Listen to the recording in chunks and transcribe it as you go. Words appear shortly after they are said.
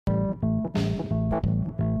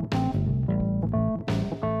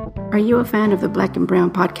Are you a fan of the Black and Brown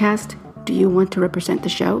podcast? Do you want to represent the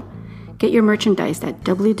show? Get your merchandise at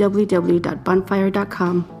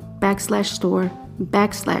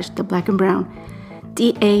www.bonfire.com/store/the Black and Brown.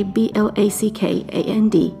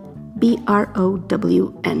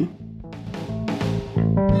 DABLACKANDBROWN.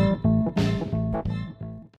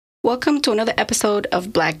 Welcome to another episode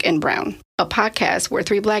of Black and Brown, a podcast where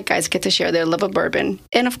three black guys get to share their love of bourbon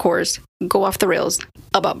and, of course, go off the rails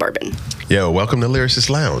about bourbon. Yo, welcome to Lyricist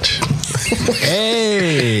Lounge.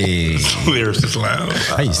 Hey. Lyricist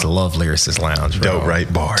Lounge. I used to love Lyricist Lounge, bro. Dope,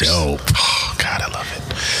 right? Bars. Dope. Oh, God, I love it.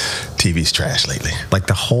 TV's trash lately. Like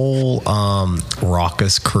the whole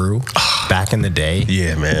raucous crew back in the day.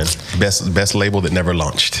 Yeah, man. Best label that never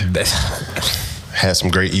launched. Had some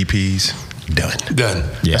great EPs. Done.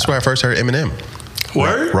 Yeah. That's where I first heard Eminem.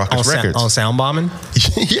 Word? Raucous Records. On Sound Bombing?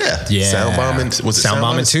 Yeah. Yeah. Sound Bombing. Was it Sound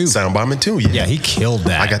Bombing 2? Sound Bombing 2, yeah. Yeah, he killed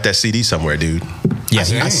that. I got that CD somewhere, dude. Yeah,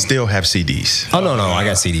 I still have CDs. Oh, no, I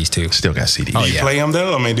got CDs too. Still got CDs. Oh, You yeah. play them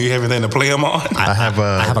though? I mean, do you have anything to play them on? I have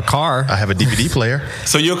a car. I have a DVD player.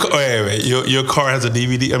 So your car has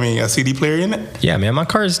a CD player in it? Yeah, man, my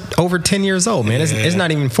car's over 10 years old, man. It's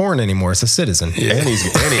not even foreign anymore. It's a Citizen. Yeah. And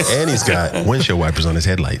he's got windshield wipers on his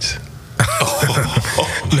headlights. No,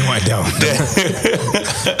 I don't.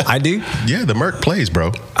 I do? Yeah, the Merc plays,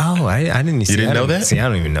 bro. Oh, I didn't see. You didn't know that? See, I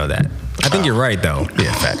don't even know that. I think you're right, though.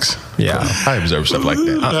 Yeah, facts. Yeah. I observe stuff like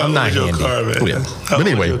that. I'm not Your handy. car, man. Yeah. How But old is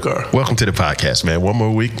anyway, your car? welcome to the podcast, man. One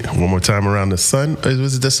more week, one more time around the sun.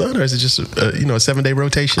 Was it the sun or is it just a 7-day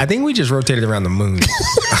rotation? I think we just rotated around the moon.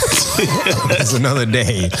 It's another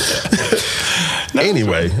day.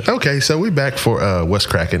 Anyway, okay, so we're back for What's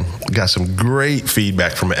Cracking. Got some great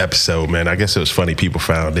feedback from an episode, man. I guess it was funny. People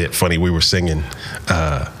found it funny. We were singing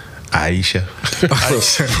Aisha from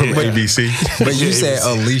ABC. But you said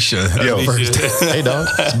Alicia. Yo, first. hey, dog,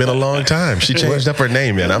 it's been a long time. She changed up her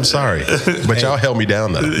name, man. I'm sorry. But y'all held me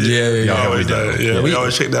down, though. Yeah. Y'all held me down. We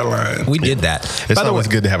always check that line. We did that. It's By the way, always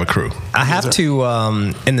good to have a crew. I have to,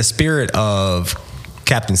 in the spirit of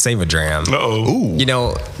Captain Savadram. Uh-oh. You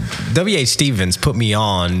know, W.H. Stevens put me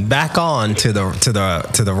back on to the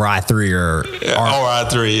Rye3 or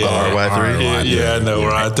RY3. Yeah. RY3. Yeah, I know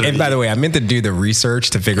RY3. And by the way, I meant to do the research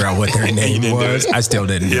to figure out what their name didn't do was. it. I still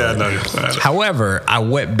didn't. do Yeah, it. I know. However, I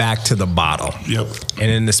went back to the bottle. Yep.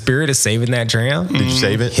 And in the spirit of saving that dram, Did you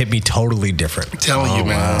save it? hit me totally different. Telling you,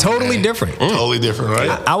 man. Totally different. Totally different, right?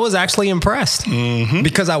 I was actually impressed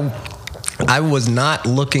because I was not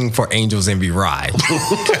looking for Angel's Envy Rye.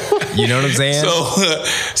 You know what I'm saying?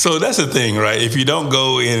 So that's the thing, right? If you don't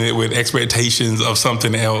go in it with expectations of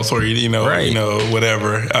something else, or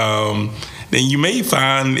whatever, then you may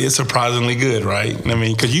find it surprisingly good, right? I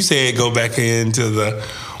mean, because you said go back into the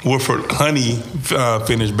Woodford Honey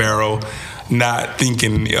finished barrel, not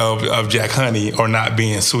thinking of Jack Honey or not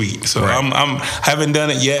being sweet. So Right. I haven't done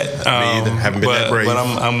it yet. Me either. Haven't been that brave. But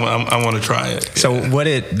I want to try it. So what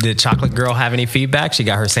did Chocolate Girl have any feedback? She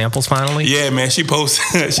got her samples finally? Yeah, man. She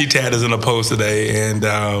tagged us in a post today, and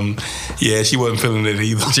she wasn't feeling it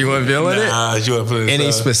either. She wasn't feeling it? Nah, she wasn't feeling it.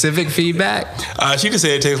 Any specific feedback? She just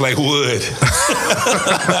said it tastes like wood.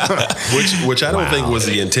 Which I don't think was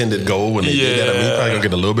the intended goal when they did that. I mean, you're probably going to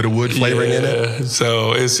get a little bit of wood flavoring in it.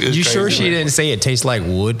 So it's You crazy, sure she man. didn't say it tastes like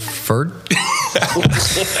Woodford?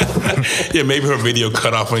 Yeah, maybe her video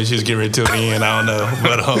cut off when she was getting ready to tune in. I don't know,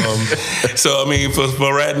 but so I mean, for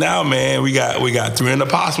right now, man, we got three in the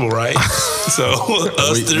possible, right? So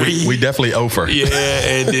us three, We definitely offer. yeah,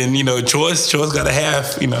 and then Choice got a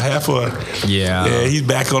half a Yeah. he's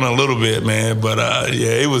back on a little bit, man. But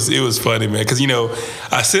it was funny, man, because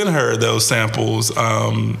I sent her those samples,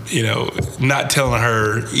 not telling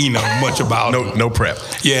her much about them. No prep.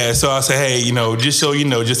 Yeah, so I said, hey, just so you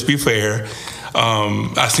know, just to be fair,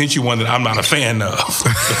 I sent you one that I'm not a fan of,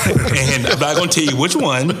 and I'm not going to tell you which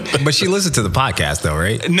one. But she listened to the podcast though,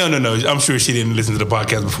 right? No. I'm sure she didn't listen to the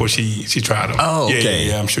podcast before she tried them. Oh, okay.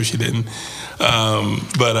 Yeah, I'm sure she didn't.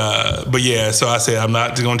 But yeah, so I said I'm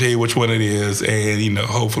not going to tell you which one it is, and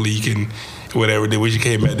hopefully you can. Whatever did when she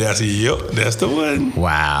came back there, I said, yep, that's the one.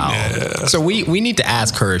 Wow. Yeah. So we need to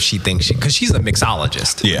ask her if she thinks because she's a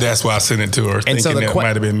mixologist. Yeah. That's why I sent it to her, thinking so the that might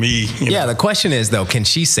have been me. Yeah, the question is though, can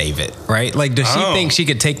she save it? Right? Like, does she think she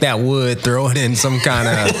could take that wood, throw it in some kind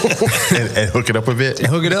of and hook it up a bit. and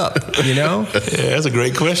hook it up? Yeah, that's a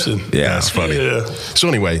great question. Yeah. That's funny. Yeah. So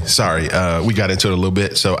anyway, sorry, we got into it a little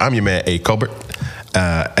bit. So I'm your man, A. Colbert.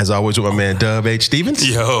 As always, with my man, Dub H. Stevens.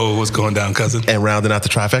 Yo, what's going down, cousin? And rounding out the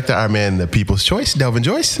trifecta, our man, the People's Choice, Delvin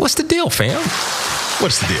Joyce. What's the deal, fam?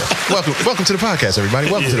 What's the deal? Welcome to the podcast, everybody.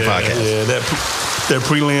 Welcome to the podcast. Yeah, that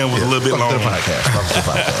prelim was a little bit long. Welcome to the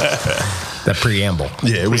podcast. That preamble.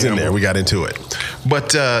 Yeah, it was in there. We got into it.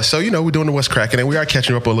 But so we're doing the West Kraken, and we are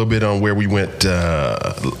catching up a little bit on where we went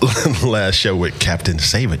last show with Captain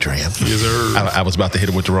Save-A-Dram. Yes, sir. I was about to hit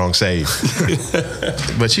him with the wrong save,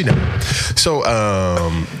 but So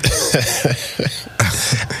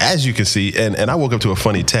as you can see, and I woke up to a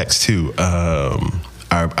funny text too.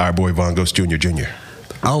 Our boy Von Ghost Jr.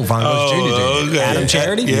 Oh, Von Ghost Jr. Okay. Adam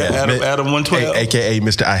Charity? Yeah, Adam 112. AKA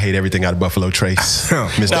Mr. I Hate Everything Out of Buffalo Trace.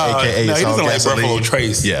 Mr. AKA no, It's he All doesn't like Gasoline. Buffalo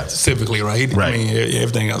Trace Yeah. specifically, right? Right. I mean,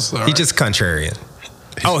 everything else is all right. He just contrarian.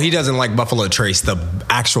 Oh, he doesn't like Buffalo Trace, the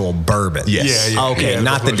actual bourbon. Yes. Yeah, Okay, yeah,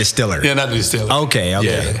 not Buffalo- the distiller. Yeah, not the distiller. Okay.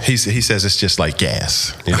 Yeah, he says it's just like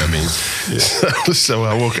gas. You know what I mean? So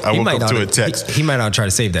I woke up to a text. He might not try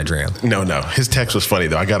to save that dram. No. His text was funny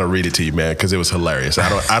though. I got to read it to you, man, because it was hilarious.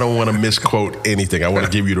 I don't want to misquote anything. I want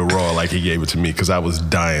to give you the raw like he gave it to me because I was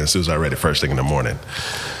dying as soon as I read it first thing in the morning.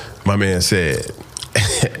 My man said,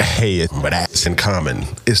 "Hey, but that's in common.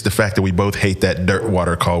 It's the fact that we both hate that dirt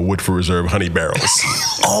water called Woodford Reserve Honey Barrels."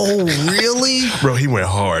 Oh, really? Bro, he went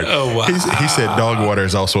hard. Oh, wow. He said dog water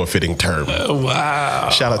is also a fitting term. Oh, wow.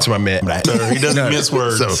 Shout out to my man. He doesn't miss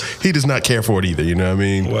words. So he does not care for it either. You know what I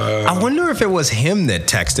mean? Wow. I wonder if it was him that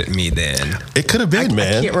texted me then. It could have been,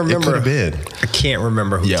 man. I can't remember. It could have been. I can't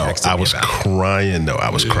remember who texted me. I was about it. crying though. I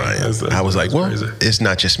was crying. I was like, well, crazy. it's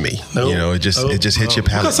not just me. Nope. You know, it just hits your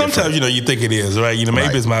palate. Because sometimes you think it is, right? Maybe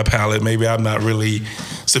Right. it's my palate. Maybe I'm not really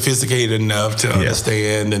sophisticated enough to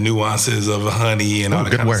understand the nuances of honey and all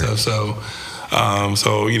that good kind word. of stuff.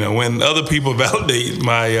 So when other people validate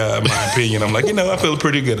my opinion, I'm like, I feel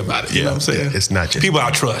pretty good about it. You know what I'm saying? Yeah, it's not just people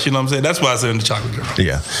I trust. You know what I'm saying? That's why I said in the chocolate jar.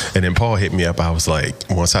 Yeah. And then Paul hit me up. I was like,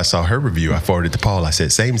 once I saw her review, I forwarded to Paul. I said,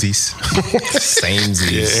 samesies.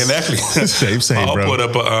 Samesies. Yeah, and actually, same, Paul bro. put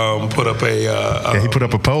up a He put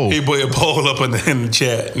up a poll. He put a poll up in the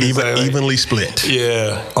chat. And he said, like, Evenly split.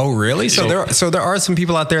 Yeah. Oh, really? So there are some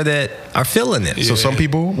people out there that are feeling it. So some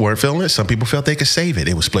people weren't feeling it. Some people felt they could save it.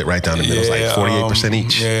 It was split right down the middle. It was like 48%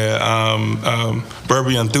 each. Yeah.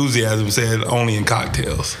 Bourbon Enthusiasm said only in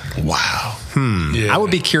cocktails. Wow. Yeah. I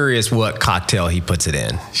would be curious what cocktail he puts it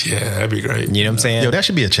in. Yeah, that'd be great. You know what I'm saying? Yo, that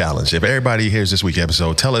should be a challenge. If everybody hears this week's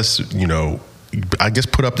episode, tell us, I guess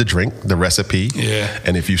put up the drink, the recipe. Yeah.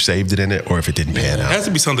 And if you saved it in it or if it didn't pan It out. has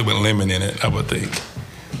to be something with lemon in it, I would think.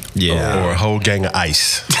 Yeah. Or a whole gang of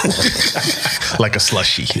ice. Like a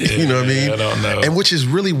slushy. You know what I mean? I don't know. And which is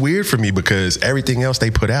really weird for me because everything else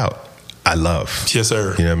they put out, I love. Yes,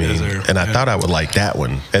 sir. You know what I mean? Yes, sir. And I thought I would like that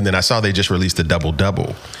one. And then I saw they just released a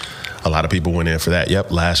double-double. A lot of people went in for that.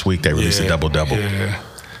 Yep, last week they released a double-double. Yeah.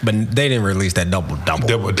 But they didn't release that double-double.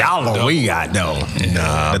 Double-double. We got, though.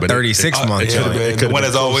 Nah, The but 36-month it could've joint. been- The one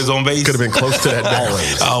that's always on base. Could have been close to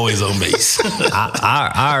that. Always on base.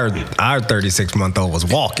 Our 36-month-old was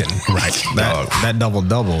walking. Right. That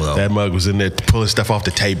double-double, though. That mug was in there pulling stuff off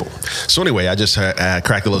the table. So anyway, I just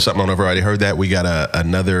cracked a little something on over. I already heard that. We got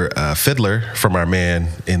another fiddler from our man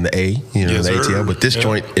in the A, Yes, the sir. ATL. But this Yep.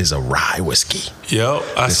 joint is a rye whiskey. Yep,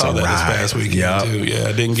 I It's saw a that rye. this past weekend Yep. too. Yeah,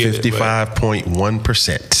 I didn't get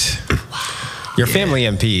 55.1%. Your family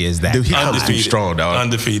MP is that. Dude, he comes through Undefeated. strong, dog.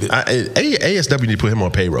 Undefeated. ASW need to put him on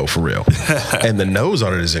payroll for real. And the nose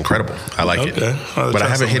on it is incredible. I like it. Okay. I'll But I try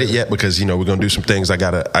haven't hit it some yet because we're gonna do some things. I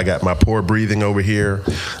got my pour breathing over here.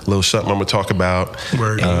 A little something I'm gonna talk about.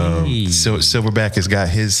 Word. So Silverback has got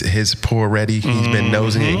his pour ready. He's been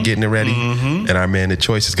nosing it and getting it ready. And our man, the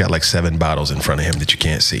choice, has got like 7 bottles in front of him that you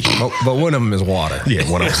can't see. But one of them is water. Yeah,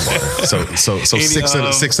 one of them is water. So Any,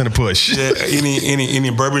 six in a push. Yeah, any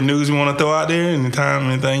bourbon news you want to throw out there?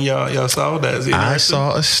 Anything y'all saw that's I interesting?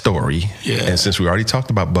 saw a story, Yeah. and since we already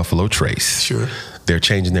talked about Buffalo Trace, Sure. they're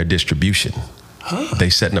changing their distribution.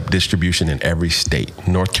 They setting up distribution in every state.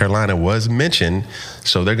 North Carolina was mentioned,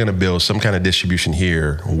 so they're going to build some kind of distribution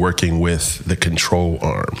here, working with the control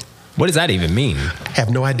arm. What does that even mean? I have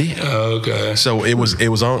no idea. Okay. So it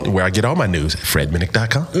was on where I get all my news,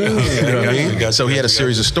 fredminnick.com. You know what I mean? So he had a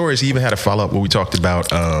series of stories. He even had a follow-up where we talked about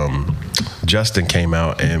Justin came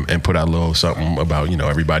out and put out a little something about,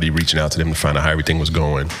 everybody reaching out to them to find out how everything was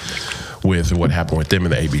going with what happened with them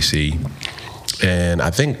in the ABC. And I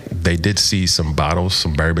think they did see some bottles,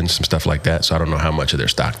 some bourbon, some stuff like that. So I don't know how much of their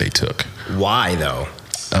stock they took. Why, though?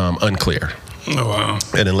 Unclear. Oh, wow.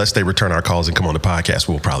 And unless they return our calls and come on the podcast,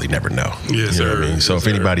 we'll probably never know. Yes, you know sir. what I mean? So Yes,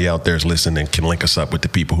 if anybody out there is listening and can link us up with the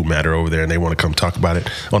people who matter over there and they want to come talk about it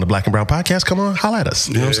on the Black and Brown podcast, come on, holla at us.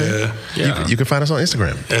 You know what I'm saying? Yeah. You can find us on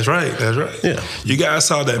Instagram. That's right. Yeah. You guys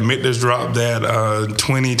saw that Michter's dropped that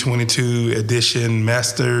 2022 edition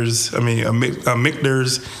Michter's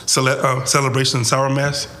Celebration Sour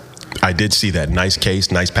Mash. I did see that. Nice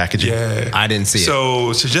case, nice packaging. Yeah, I didn't see it.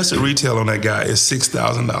 So suggested retail on that guy is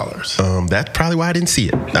 $6,000. That's probably why I didn't see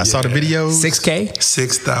it. I saw the video. $6,000?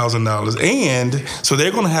 $6,000, and so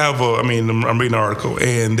they're going to have I'm reading an article,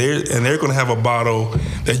 and they're going to have a bottle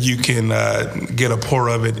that you can get a pour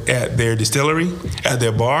of it at their distillery, at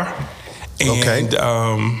their bar, and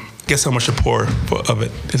guess how much a pour of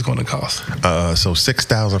it is going to cost? So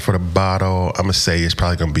 $6,000 for the bottle. I'm gonna say it's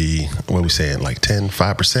probably gonna be, what are we saying, like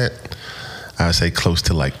 5%? I would say close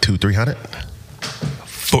to like $200-300.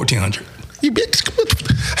 $1,400. You bitch.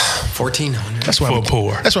 $1,400. That's why for a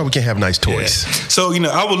pour. That's why we can't have nice toys. Yeah. So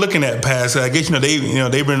I was looking at past. I guess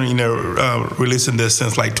they've been releasing this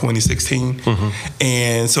since like 2016,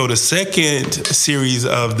 and so the second series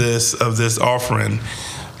of this offering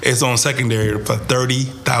is on secondary for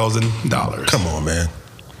 $30,000. Come on, man.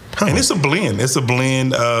 And it's a blend. It's a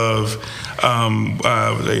blend of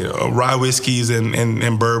rye whiskeys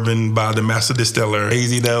and bourbon by the master distiller.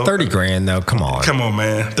 Easy though. $30,000 though. Come on. Come on,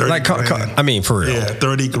 man. 30 grand. I mean, for real. Yeah,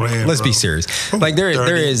 $30,000. Let's be serious. Like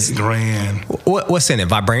there is grand. What's in it?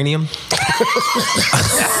 Vibranium.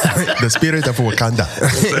 The spirit of Wakanda.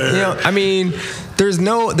 I mean, there is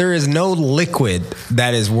no liquid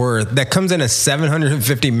that comes in a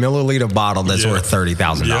 750 milliliter bottle that's worth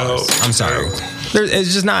 $30,000. I'm sorry.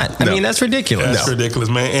 It's just not. I mean, that's ridiculous. That's ridiculous,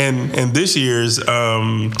 man. And this year's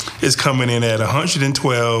is coming in at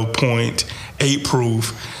 112.8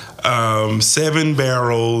 proof. 7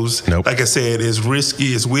 barrels. Nope. Like I said, it's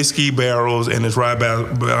whiskey barrels and it's rye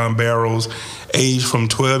barrels aged from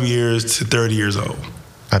 12 years to 30 years old.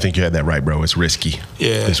 I think you had that right, bro. It's risky.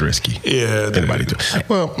 Yeah. It's risky. Yeah. Anybody do.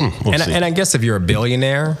 Well, we'll see. And I guess if you're a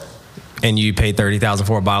billionaire and you pay $30,000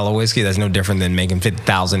 for a bottle of whiskey, that's no different than making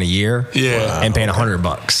 $50,000 a year. Yeah. And paying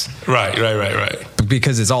 $100. Right.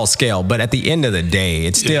 Because it's all scale. But at the end of the day,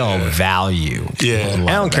 it's still value. Yeah.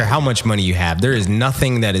 I don't care how much money you have. There is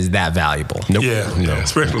nothing that is that valuable. Nope. Yeah. No.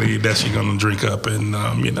 Especially that you're going to drink up and,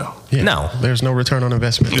 Yeah. No. There's no return on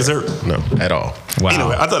investment. Is there? No, at all. Wow.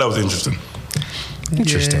 Anyway, I thought that was interesting.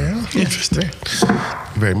 Interesting. Yeah. Interesting.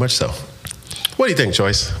 Very much so. What do you think,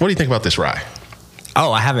 Joyce? What do you think about this rye?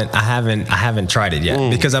 Oh, I haven't tried it yet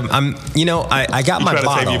because I got my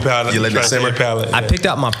bottle. You let it simmer? I picked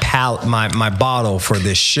out my bottle for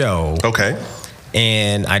this show. Okay.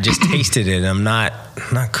 And I just tasted it and I'm not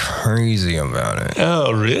crazy about it.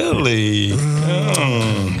 Oh, really?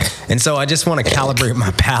 And so I just want to calibrate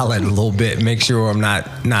my palate a little bit, make sure I'm not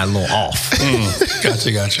a little off.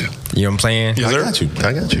 Gotcha. You know what I'm saying? Yes, sir.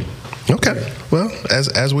 I got you. Okay. Well,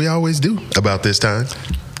 as we always do about this time,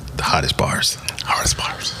 the hottest bars.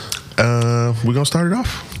 We're gonna start it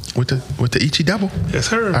off with the Ichi Double. Yes,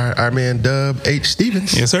 sir. Our man Dub H.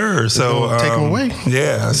 Stevens. Yes, sir. So take him away.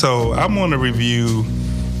 Yeah. So I'm going to review.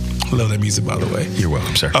 Love that music, by the way. You're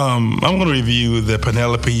welcome, sir. I'm going to review the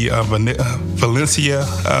Penelope Valencia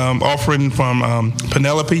offering from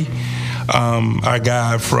Penelope. Our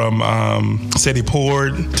guy from said he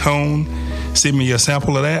poured Tone. Sent me a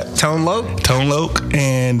sample of that. Tone Loc,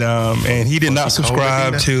 and he did not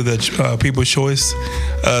subscribe to the People's Choice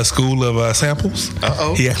School of Samples.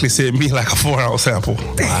 He actually sent me like a 4-ounce sample.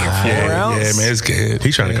 Damn, 4 ounce? Yeah, man, it's good.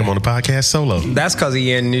 He's trying to come on the podcast solo. That's because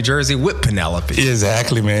he in New Jersey with Penelope.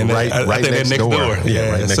 Exactly, man. Right I think next they're next door.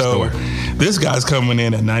 Yeah, right next door. This guy's coming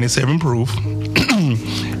in at 97 proof,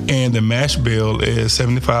 and the mash bill is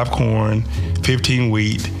 75 corn, 15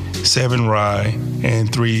 wheat, 7 rye,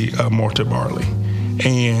 and 3 malted barley,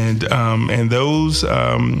 and those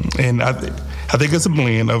and I think it's a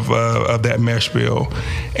blend of that mash bill,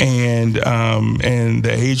 and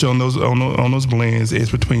the age on those blends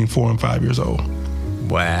is between 4 and 5 years old.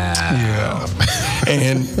 Wow. Yeah,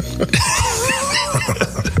 and.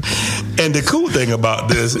 And the cool thing about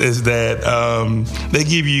this is that they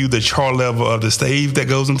give you the char level of the stave that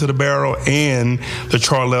goes into the barrel and the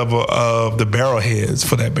char level of the barrel heads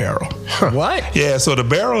for that barrel. What? Yeah, so the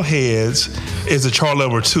barrel heads is a char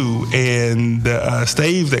level 2, and the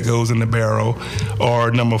staves that goes in the barrel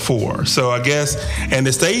are number 4. So I guess, and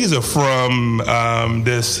the staves are from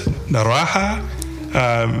this Naraha.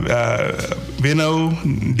 Vino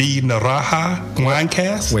di Naraha wine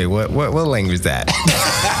cask. Wait, what language is that?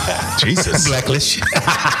 Jesus. Blackish.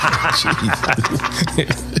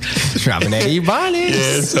 Dropping that Ebonics.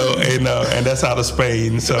 Yeah, so and that's out of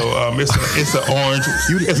Spain. So it's an orange.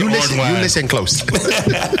 It's an orange wine. You listen close.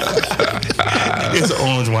 It's an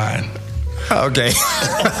orange wine. Okay.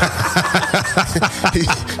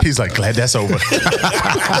 He's like, glad that's over.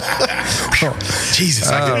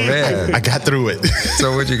 Jesus, man. I got through it.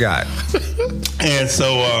 So what you got? And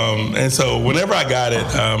so whenever I got it,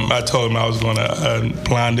 I told him I was going to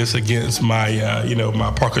blind this against my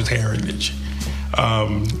my Parker's Heritage.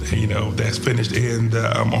 That's finished in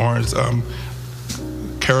the orange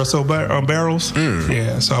carousel barrels.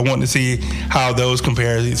 Yeah, so I wanted to see how those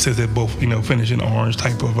compare since they both finish in orange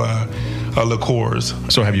type of liqueurs.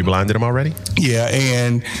 So have you blinded them already? Yeah,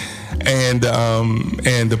 and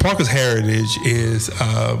the Parker's Heritage is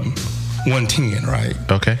 110, right?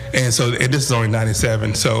 Okay. And so this is only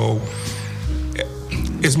 97, so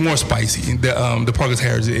it's more spicy. The Parker's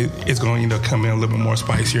Heritage is going to come in a little bit more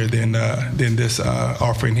spicier than this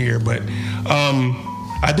offering here, but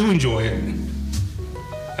I do enjoy it.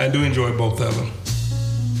 I do enjoy both of them.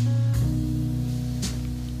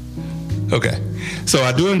 Okay, so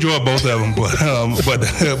I do enjoy both of them, but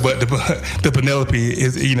the Penelope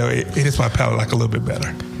is it hits my palate like a little bit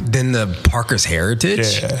better than the Parker's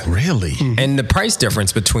Heritage. Yeah. Really? Mm-hmm. And the price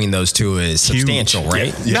difference between those two is substantial, huge.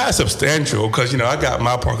 right? Yeah. Not substantial because I got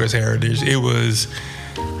my Parker's Heritage. It was,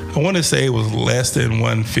 I want to say it was less than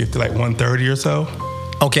 150, like 130 or so.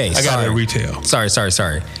 Okay, I got it at retail. Sorry.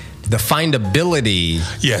 The findability,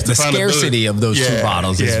 the scarcity of those two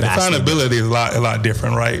bottles is vastly the findability is a lot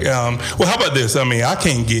different, right? Well, how about this? I mean, I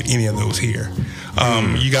can't get any of those here.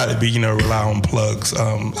 You got to be, rely on plugs,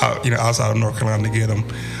 outside of North Carolina to get them.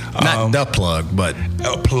 Not the plug, but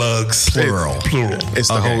plugs, plural. It's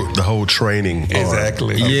the whole training,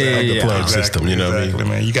 exactly. The plug system. You know what I mean?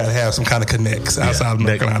 Man, you got to have some kind of connects outside of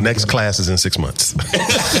North Carolina. Next class is in 6 months.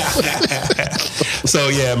 So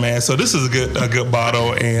yeah, man. So this is a good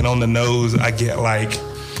bottle, and on the nose, I get like,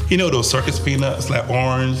 those circus peanuts, like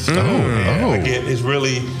orange. I get it's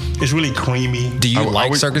really creamy. Do you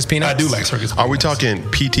like circus peanuts? I do like circus peanuts. Are we talking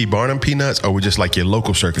P.T. Barnum peanuts, or we just like your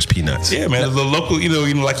local circus peanuts? Yeah, man. The local,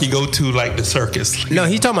 like you go to like the circus. No,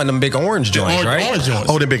 he's talking about them big orange joints, right? Orange joints.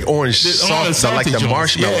 Oh, the big orange soft, like the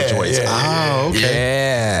marshmallow joints. Yeah. Oh, okay.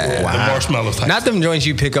 Yeah. Wow. The marshmallow type. Not them joints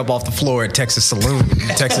you pick up off the floor at Texas Saloon,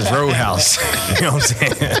 Texas Roadhouse. You know what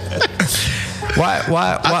I'm saying? Why?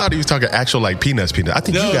 I thought he was talking actual like peanuts. I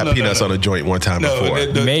think you got peanuts on a joint one time before.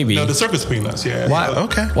 Maybe. No, the circus peanuts, yeah. Why?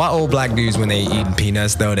 Okay. Why old black dudes, when they eating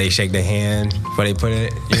peanuts, though, they shake their hand before they put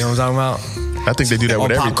it? You know what I'm talking about? I think they do that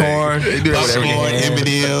with everything. Popcorn. They do that with everything.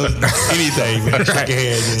 M&M's, anything. Man. Shake your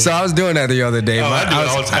hand, man. So I was doing that the other day. I do it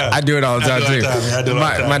all the time. I do it all the time, too.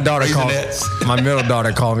 My daughter my middle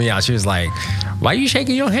daughter called me out. She was like, "Why are you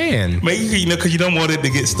shaking your hand?" Maybe, because you don't want it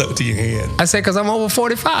to get stuck to your hand. I said, "Because I'm over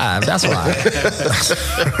 45. That's why."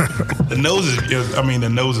 The nose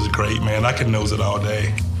is great, man. I can nose it all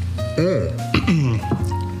day.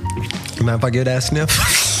 Mind if I give that a sniff?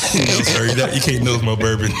 No, sir, you can't nose my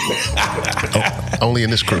bourbon. Only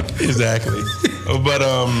in this crew. Exactly. But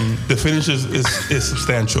the finish is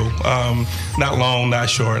substantial. Not long, not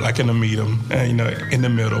short, like in the medium, in the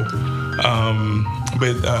middle.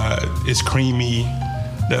 But it's creamy.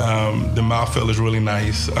 The mouthfeel is really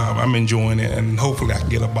nice. I'm enjoying it, and hopefully I can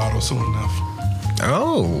get a bottle soon enough.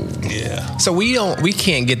 Oh, yeah. So we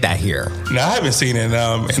can't get that here. No, I haven't seen it.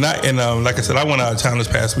 And like I said, I went out of town this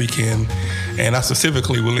past weekend, and I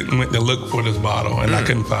specifically went to look for this bottle, and I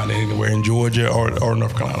couldn't find it anywhere in Georgia or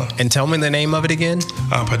North Carolina. And tell me the name of it again.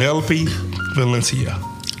 Penelope Valencia.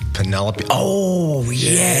 Penelope. Oh,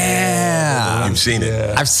 yeah. You've seen it.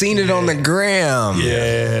 Yeah. I've seen it on the gram.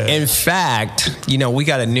 Yeah. In fact, we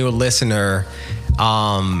got a new listener.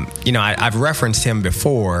 I've referenced him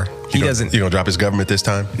before. You gonna drop his government this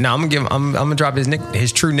time? No, I'm gonna drop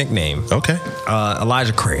his true nickname. Okay.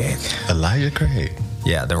 Elijah Craig. Elijah Craig.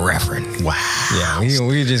 Yeah, the Reverend. Wow. Yeah,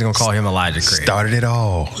 we're just gonna call him Elijah Craig. Started it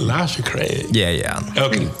all. Elijah Craig. Yeah.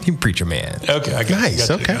 Okay. He preacher man. Okay, I got nice.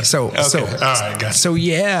 you. Okay. So all right, got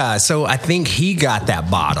you. So I think he got that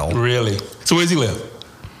bottle. Really? So where does he live?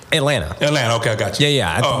 Atlanta. Okay, I got you.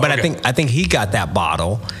 Yeah. But okay. I think he got that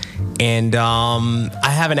bottle. And I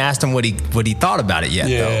haven't asked him what he thought about it yet.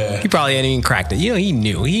 Yeah. Though he probably hadn't even cracked it. He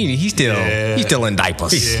knew. He's still in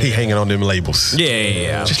diapers. He hanging on them labels.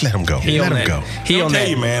 Yeah. Just let him go. Let him go. I'll tell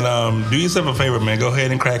you, man. Do yourself a favor, man. Go ahead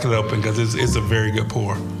and crack it open because it's a very good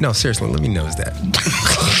pour. No, seriously, let me nose that.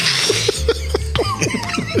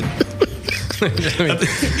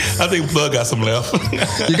 I think Plug got some left.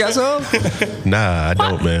 You got some? Nah, I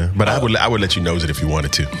don't, man. But I would let you nose it if you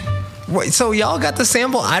wanted to. Wait, so y'all got the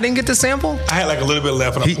sample? I didn't get the sample? I had like a little bit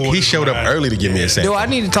left. And he showed up early to give me a sample. Do I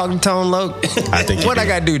need to talk to Tone Loke? I think what I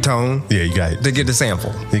got to do, Tone? Yeah, you got it. To get the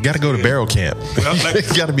sample. You got to go to barrel camp. Well, you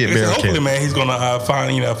got to be at barrel hopefully, camp. man, he's gonna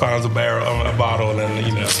finds a barrel, a bottle, and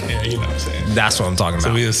you know what I'm saying. That's what I'm talking about.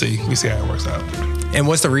 So we'll see. We see how it works out. And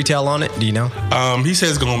what's the retail on it? Do you know? He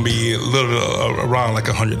says it's gonna be a little around like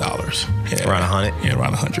 $100. Yeah. Around 100. Yeah,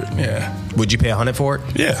 around 100. Yeah. Would you pay 100 for it?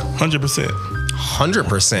 Yeah, 100%.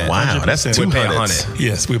 100%. Wow, 100%. that's We'd pay 200. 100.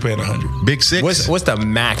 Yes, we paid 100. Big six. What's the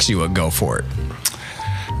max you would go for it?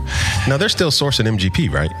 Now they're still sourcing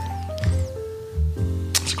MGP, right?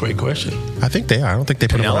 That's a great question. I think they are. I don't think they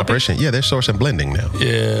put them in Penelope? operation. Yeah, they're sourcing blending now.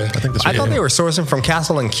 Yeah. I think that's I what thought they're they were sourcing from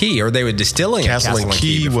Castle and Key, or they were distilling at Castle and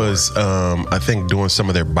Key before. was, I think, doing some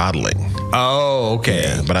of their bottling. Oh, okay.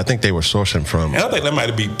 Yeah, but I think they were sourcing from And I think that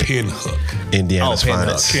might be Pinhook. Indiana's Oh, Pinhook.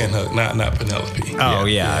 finest. Pinhook, not Penelope. Oh,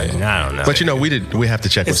 yeah. I don't know. But you know, we have to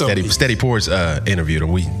check with It's Steady Pours interviewed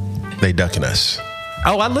them. They ducking us.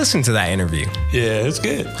 Oh, I listened to that interview. Yeah, it's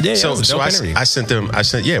good. Yeah, So it was a dope interview. I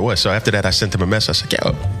sent yeah, it was. So after that, I sent them a message. I said,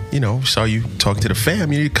 yo, saw you talking to the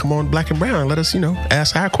fam. You need to come on Black and Brown and let us,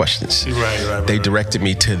 ask our questions. Right. They directed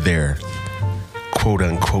me to their quote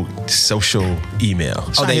unquote social email.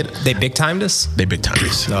 So they big timed us? they big time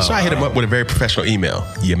us. So I hit them up with a very professional email.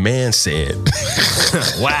 Your man said,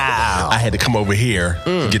 Wow. I had to come over here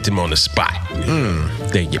and get them on the spot.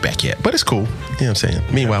 They ain't get back yet. But it's cool. You know what I'm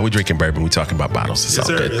saying? Meanwhile, we're drinking bourbon. We talking about bottles. It's Yes,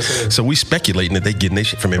 all sir. good. Yes, sir. So we speculating that they getting their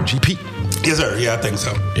shit from MGP. Yes, sir. Yeah, I think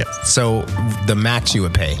so. Yeah. So the max you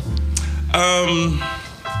would pay?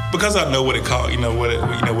 Because I know what it costs,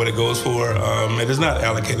 what it goes for. It is not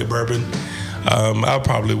allocated bourbon. I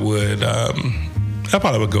probably would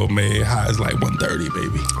go maybe high as like 130,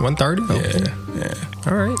 baby. 130? Okay. Yeah.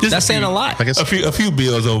 All right. Just That's a saying few- a lot. I guess. A few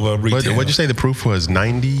bills over retail. What'd you say the proof was?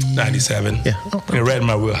 90? 97. Yeah. Right in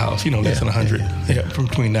my wheelhouse. Less than 100. Yeah. From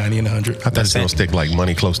between 90 and 100. I thought it's going to stick like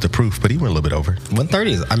money close to proof, but he went a little bit over.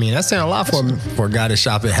 130 is, that's saying a lot for a guy to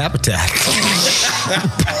shop at Habitat.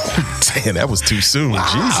 Damn, that was too soon.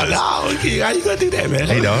 Jesus. No, how you gonna do that, man?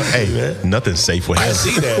 Hey, dog. Hey, man. nothing's safe with him. I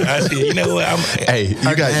see that. I see. You know what? Hey,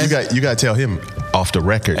 you got to tell him off the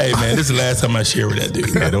record. Hey, man, this is the last time I share with that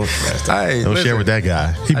dude. Yeah, don't share with that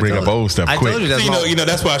guy. He bring up old stuff quick. told you that's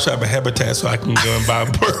That's why I shop at Habitat so I can go and buy a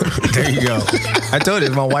bourbon. There you go. I told you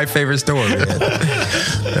it's my wife's favorite store, man.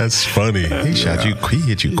 That's funny. He shot you. He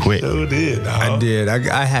hit you quick. So did. I did.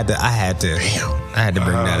 I had to. I had to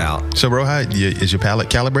bring that out. So, bro, is your palate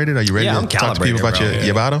calibrated? Are you ready Yeah, to I'm talk to people calibrated, about bro.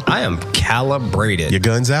 your bottle? I am calibrated. Your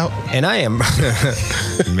guns out? And I am,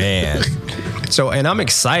 man. And I'm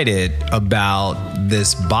excited about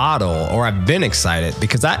this bottle, or I've been excited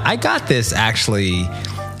because I got this actually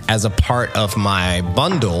as a part of my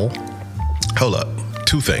bundle. Hold up.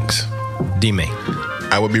 Two things. Dime.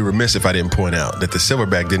 I would be remiss if I didn't point out that the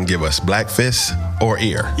Silverback didn't give us Black Fist or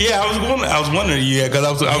ear. Yeah, I was wondering, because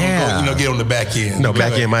I was going to get on the back end. No,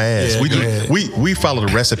 back in my ass. Yeah, we follow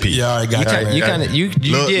the recipe. Yeah, I got You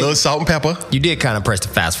did. Little salt and pepper. You did kind of press the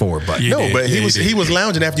fast forward button. Yeah. No, but he he was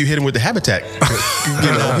lounging after you hit him with the Habitat. He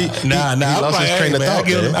lost his train of thought.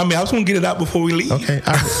 Man. I was going to get it out before we leave. Okay,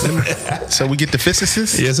 all right. So we get the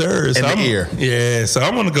physicists. Yes, sir. And the ear. Yeah, so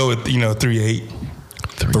I'm going to go with 3.8.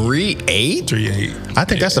 3.8? 3.8. I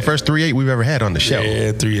think that's the first 3.8 we've ever had on the show.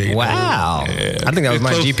 Yeah, 3.8. Wow. Yeah. I think that was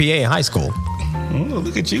my Close. GPA in high school. Oh,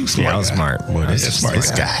 look at you, smart. Yeah, I was guy. smart. Boy, Smart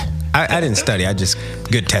this guy. guy. I didn't study. I just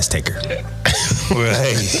good test taker. Well,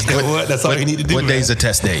 hey, you know what? That's all you need to do. What man. days are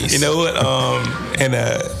test days? You know what?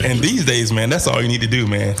 And these days, man, that's all you need to do,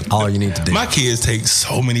 man. All you need to do. My kids take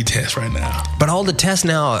so many tests right now. But all the tests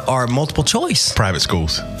now are multiple choice. Private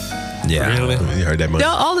schools. Yeah. Really? You heard that much? Yeah,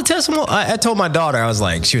 all the tests. I told my daughter,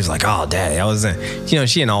 she was like, oh, daddy, I was in,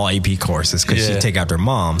 she in all AP courses because she take after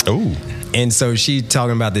mom. Oh. And so she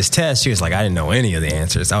talking about this test. She was like, I didn't know any of the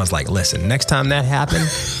answers. I was like, listen, next time that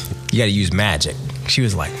happens, you got to use magic. She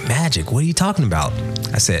was like, magic? What are you talking about?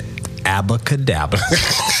 I said, abacadabra.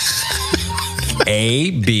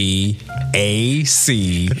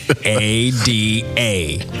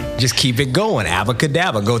 ABACADA. Just keep it going.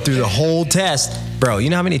 Abacadabra. Go through the whole test. Bro, you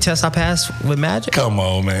know how many tests I passed with magic? Come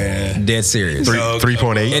on, man. Dead serious.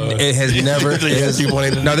 3.8. It has never. It has,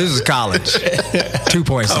 3.8. no, this is college. 2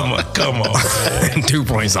 points. Come on. 2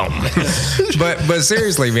 point something. But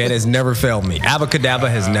seriously, man, it's never failed me. Abacadabra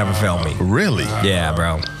has never failed me. Really? Yeah,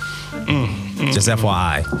 bro. Just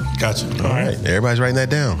FYI. Gotcha. All right. Everybody's writing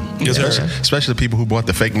that down. Yes, sir. Especially the people who bought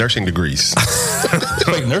the fake nursing degrees.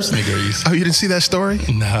 Fake nursing degrees. Oh, you didn't see that story?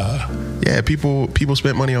 Nah. Yeah, people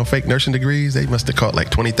spent money on fake nursing degrees. They must have caught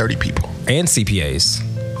like 20, 30 people. And CPAs.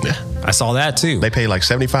 Yeah. I saw that too. They paid like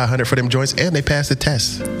 $7,500 for them joints, and they passed the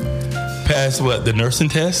test. Passed what? The nursing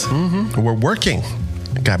test? We're working.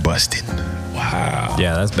 Got busted. Wow.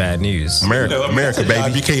 Yeah, that's bad news. America, America, that's a job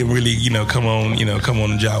baby. You can't really, come on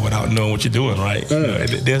the job without knowing what you're doing, right?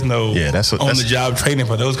 There's no that's on the job training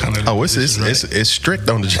for those kind of. Oh, it's positions, right? strict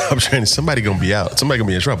on the job training. Somebody gonna be out. Somebody gonna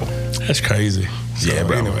be in trouble. That's crazy. So, yeah,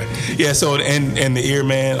 bro. Anyway, yeah. So and the ear,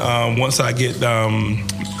 man. Once I get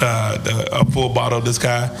a full bottle of this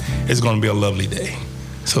guy, it's going to be a lovely day.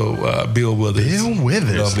 So Bill Withers.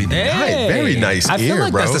 Lovely day. Hey, very nice I feel ear,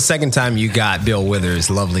 like bro. that's the second time you got Bill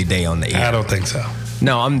Withers' lovely day on the ear. I don't think so.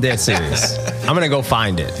 No, I'm dead serious. I'm gonna go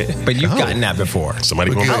find it. But you've gotten that before.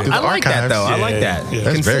 Somebody going back to the I like archives. that though. I like that. Yeah.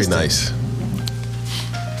 That's very Consistent. nice.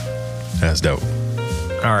 That's dope.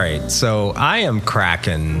 All right, so I am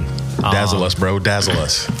cracking. Dazzle us, bro. Dazzle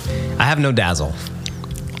us. I have no dazzle,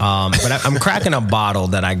 but I'm cracking a bottle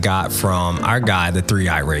that I got from our guy, the Three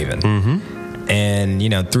Eye Raven. Mm-hmm. And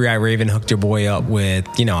Three Eye Raven hooked your boy up with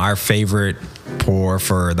our favorite pour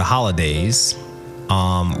for the holidays.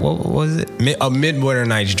 What was it? A Midwinter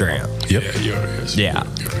Night's Dram. Yep. Yeah.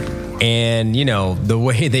 And the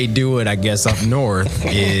way they do it, I guess up north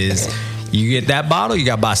is you get that bottle, you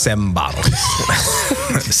got to buy 7 bottles.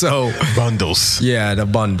 So Bundles. yeah, the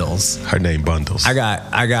bundles. Her name Bundles. I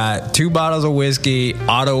got 2 bottles of whiskey,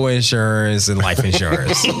 auto insurance, and life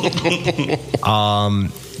insurance.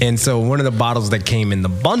 And so one of the bottles that came in the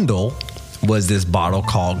bundle was this bottle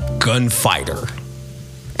called Gunfighter.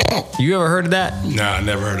 You ever heard of that? Nah, I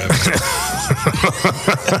never heard of it.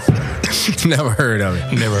 Never heard of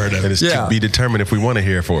it. Never heard of and it. it's to be determined if we want to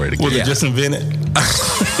hear for it again. Was it just invented?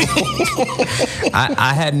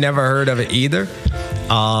 I had never heard of it either.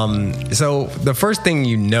 So the first thing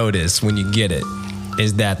you notice when you get it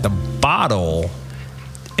is that the bottle,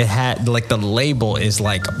 it had like the label is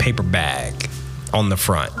like a paper bag on the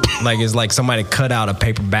front. Like it's like somebody cut out a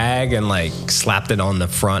paper bag and like slapped it on the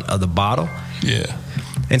front of the bottle. Yeah.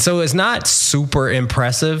 And so it's not super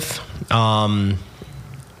impressive.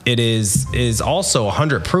 It is also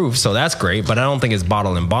 100 proof, so that's great, but I don't think it's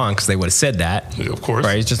bottled in bond because they would have said that. Yeah, of course.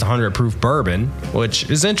 Right? It's just 100 proof bourbon, which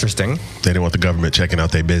is interesting. They didn't want the government checking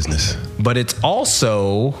out their business. But it's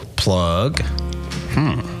also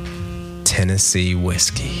Tennessee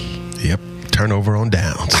whiskey. Yep. Turnover on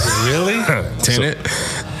downs. Really? Tenant?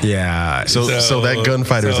 Yeah. So that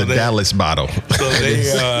Gunfighter is a Dallas bottle.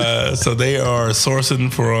 So they are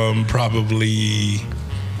sourcing from probably,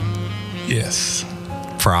 yes.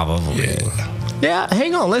 Probably. Yeah,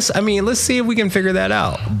 hang on. Let's see if we can figure that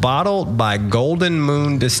out. Bottled by Golden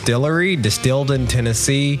Moon Distillery, distilled in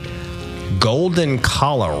Tennessee, Golden,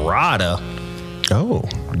 Colorado. Oh.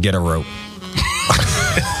 Get a rope.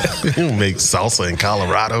 You make salsa in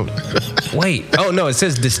Colorado. Wait. Oh, no, it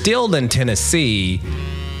says distilled in Tennessee,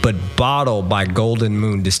 but bottled by Golden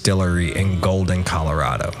Moon Distillery in Golden,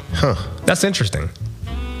 Colorado. Huh. That's interesting.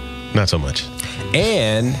 Not so much.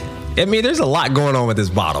 And, there's a lot going on with this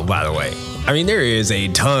bottle, by the way. There is a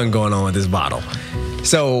ton going on with this bottle.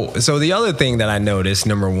 So the other thing that I noticed,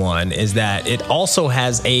 number one, is that it also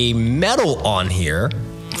has a medal on here.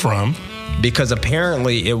 Because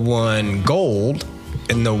apparently it won gold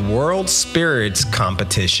in the World Spirits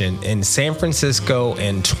competition in San Francisco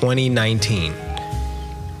in 2019.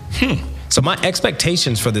 So my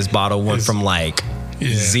expectations for this bottle went from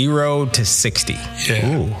 0 to 60. Yeah.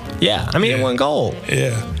 Ooh. Yeah. It won gold.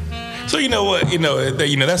 Yeah. So you know what,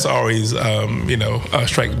 that's always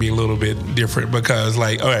strike me a little bit different because all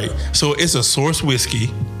right, so it's a source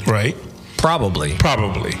whiskey, right? Probably.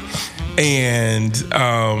 And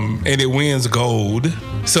it wins gold.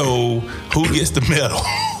 So who gets the medal?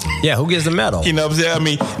 Yeah, who gets the medal? You know what I'm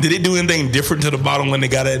saying? Did it do anything different to the bottle when they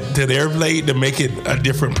got it to their plate to make it a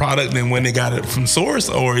different product than when they got it from source,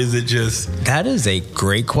 or is it just? That is a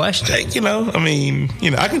great question. I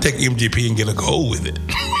can take MGP and get a gold with it.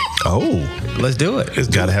 Oh, let's do it. It's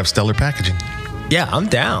got to have stellar packaging. Yeah, I'm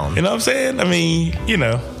down. You know what I'm saying?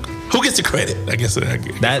 Who gets the credit? I guess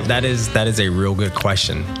that is a real good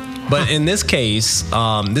question. But in this case,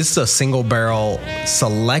 this is a single barrel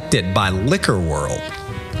selected by Liquor World.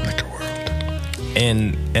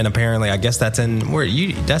 And apparently, I guess that's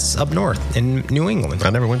that's up north in New England.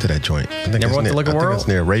 I never went to that joint. I think Never went to Liquor World? I think it's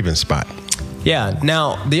near Raven Spot. Yeah.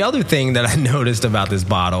 Now, the other thing that I noticed about this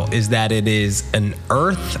bottle is that it is an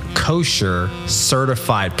Earth Kosher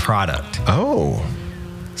certified product. Oh.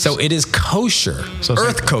 So it is kosher. So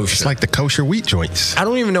Earth Kosher. It's like the kosher wheat joints. I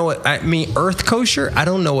don't even know what Earth Kosher. I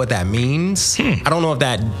don't know what that means. I don't know if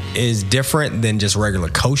that is different than just regular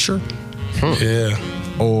kosher. Yeah.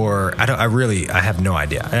 Or I have no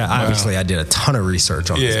idea. Obviously, I did a ton of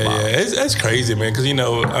research on this bottle. Yeah, that's crazy, man. Because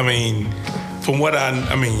from what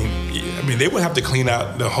they would have to clean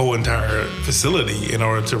out the whole entire facility in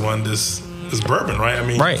order to run this it's bourbon, right? I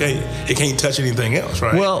mean, right. It can't touch anything else,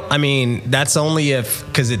 right? Well, I mean, that's only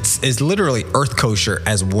because it's literally earth kosher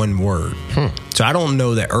as one word. So I don't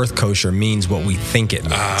know that earth kosher means what we think it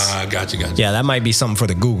means. Gotcha. Yeah, that might be something for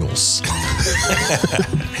the Googles.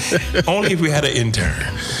 Only if we had an intern.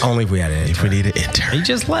 Only if we had an intern. If we need an intern. He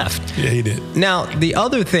just left. Yeah, he did. Now, the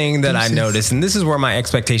other thing that I noticed, and this is where my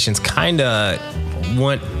expectations kind of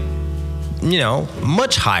went,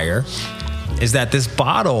 much higher, is that this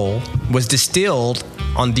bottle was distilled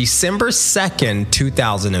on December 2nd,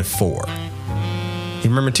 2004. You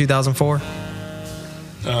remember 2004?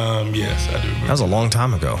 Yes, I do remember. That was a long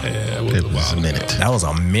time ago. Yeah, It was a minute. That was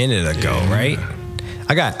a minute ago, right?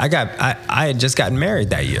 I had just gotten married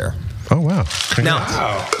that year. Oh, wow.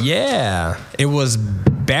 Now, yeah, it was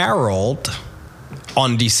barreled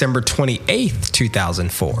on December 28th,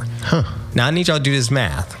 2004. Huh. Now, I need y'all to do this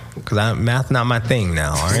math, because math not my thing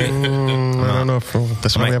now, all right? I don't know if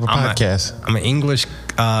that's why we have a podcast. I'm an English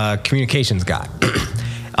communications guy.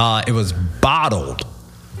 It was bottled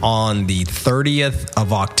on the 30th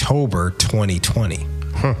of October, 2020.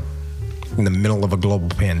 In the middle of a global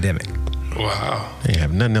pandemic. Wow. They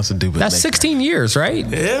have nothing else to do but That's 16 years, right?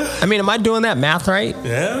 Yeah. I mean, am I doing that math right?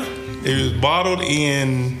 Yeah. It was bottled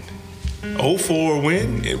in 04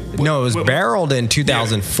 when? It was barreled in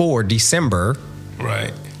 2004, December.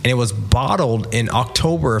 Right. And it was bottled in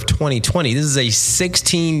October of 2020. This is a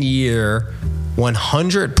 16-year,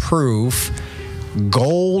 100 proof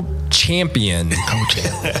gold champion,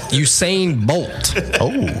 Usain Bolt.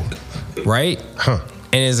 Oh. Right? Huh.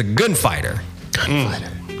 And is a gunfighter. Gunfighter.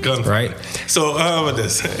 Right? So, how about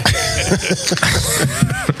this?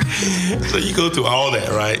 So, you go through all that,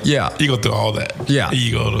 right? Yeah. You go through all that. Yeah.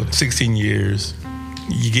 You go to 16 years.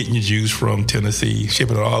 You getting your juice from Tennessee,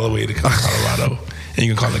 shipping it all the way to Colorado. And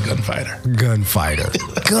you can call it Gunfighter.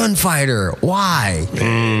 Gunfighter. Why?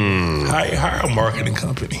 Hire a marketing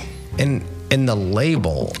company. And the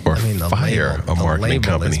label, Or fire a marketing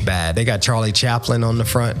company. is bad. They got Charlie Chaplin on the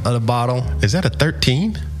front of the bottle. Is that a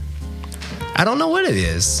 13? I don't know what it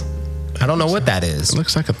is. I don't know what that is. It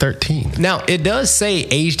looks like a 13. Now, it does say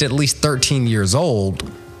aged at least 13 years old,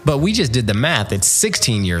 but we just did the math. It's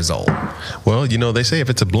 16 years old. Well, they say if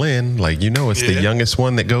it's a blend, it's the youngest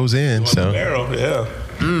one that goes in. So Barrel, yeah.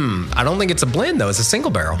 I don't think it's a blend, though. It's a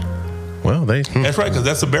single barrel. Well, That's right, because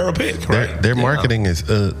that's a barrel pick, right? Their marketing is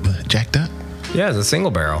jacked up. Yeah, it's a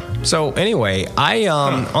single barrel. So anyway, I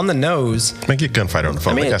on the nose. Man, get Gunfighter on the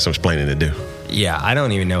phone. They got some explaining to do. Yeah, I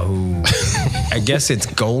don't even know who. I guess it's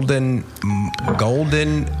Golden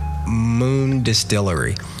Moon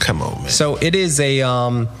Distillery. Come on, man. So it is a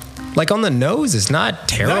like on the nose, it's not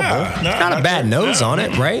terrible. It's not a bad nose on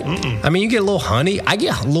it, right? I mean, you get a little honey. I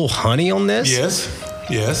get a little honey on this.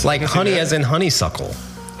 Yes. Like honey as in honeysuckle.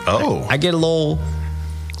 Oh. I get a little,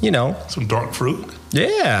 some dark fruit.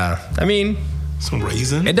 Yeah. I mean, some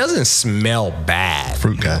raisin. It doesn't smell bad.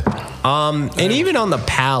 Fruit guy. And even on the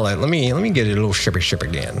palate, let me get it a little shipper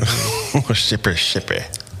again. Shipper.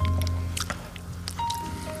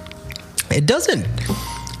 It doesn't.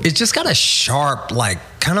 It's just got a sharp,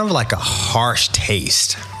 kind of like a harsh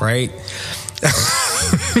taste, right?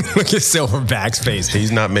 Look at Silverback's face.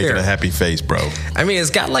 He's not making a happy face, bro. I mean, it's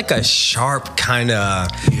got like a sharp kind of.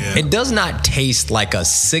 Yeah. It does not taste like a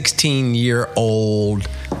 16-year-old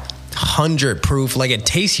 100 proof. Like it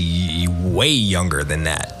tastes way younger than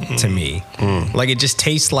that to me. Like it just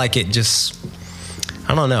tastes like it just.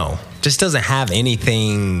 I don't know. Just doesn't have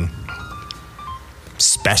anything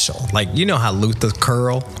special. Like, you know how Luther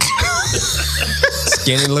curl?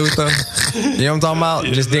 Skinny Luther. You know what I'm talking about?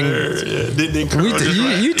 Yes, just didn't curl.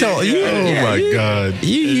 You told you. Oh my God.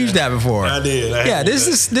 You used that before. I did. This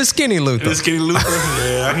is this Skinny Luther. This Skinny Luther.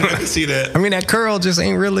 Yeah, I can see that. I mean, that curl just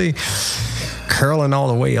ain't really curling all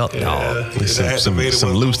the way up, dog. Some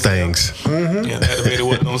loose things. Mm-hmm. Yeah, the activator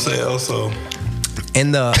wasn't on sale, so.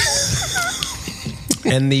 And the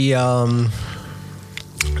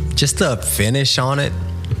just the finish on it.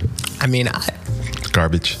 I mean,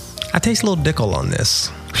 Garbage. I taste a little Dickel on this.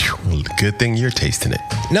 Well, good thing you're tasting it.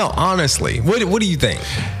 No, honestly, what do you think?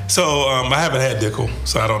 So I haven't had Dickel,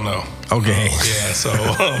 so I don't know. Okay. Yeah, so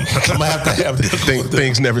I'm gonna have to have Dickel.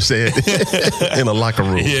 Things never said in a locker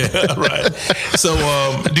room. Yeah, right. So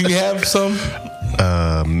do you have some?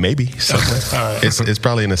 Maybe. Somewhere. All right. It's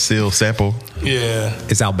probably in a sealed sample. Yeah.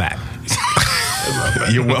 It's out back.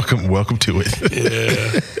 You're welcome. Welcome to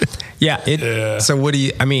it. Yeah. Yeah. So what do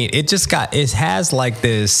you? I mean, it has like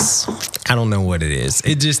this. I don't know what it is.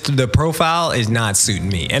 It just the profile is not suiting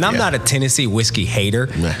me, and I'm not a Tennessee whiskey hater.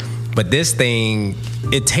 Nah. But this thing,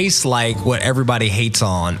 it tastes like what everybody hates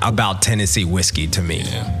on about Tennessee whiskey to me.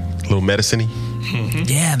 Yeah. little medicine-y? Mm-hmm.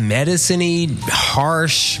 Yeah, medicine-y,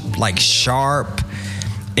 harsh, like sharp.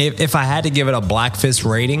 If I had to give it a Black Fist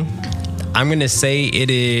rating, I'm going to say it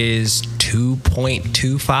is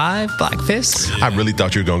 2.25 Black Fists. Yeah. I really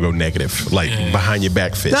thought you were going to go negative, like behind your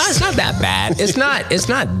back fist. No, it's not that bad. It's not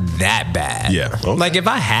that bad. Yeah. Okay. Like if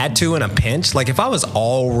I had to in a pinch, like if I was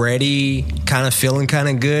already kind of feeling kind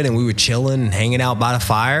of good and we were chilling and hanging out by the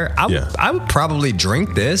fire, I would probably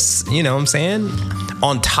drink this, you know what I'm saying?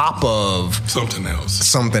 On top of something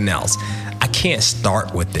else. I can't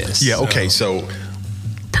start with this. Yeah, okay. So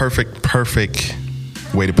perfect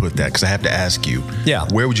way to put that, because I have to ask you,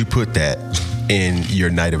 where would you put that in your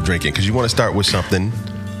night of drinking? Because you want to start with something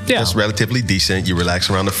that's relatively decent. You relax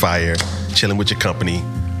around the fire, chilling with your company,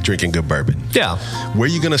 drinking good bourbon. Yeah. Where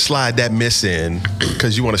are you going to slide that miss in?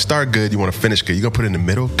 Because you want to start good, you want to finish good. You going to put it in the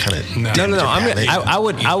middle? Kind of. No.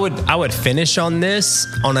 I would finish on this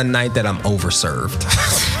on a night that I'm overserved.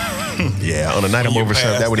 Yeah, on a night I'm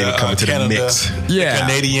overserved, that wouldn't even come into the mix. Yeah,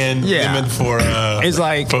 Canadian limit for it's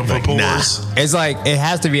like for pours. Nah. It's like it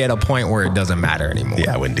has to be at a point where it doesn't matter anymore.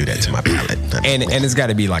 Yeah, I wouldn't do that to my palate. And it's got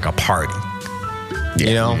to be like a party. Yeah.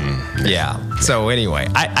 You know? Mm-hmm. Yeah. So anyway,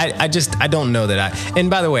 I don't know that and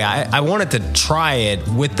by the way, I wanted to try it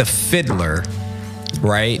with the Fiddler,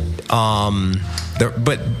 right?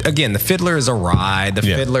 But again, the Fiddler is a rye. The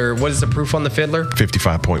Fiddler, what is the proof on the Fiddler?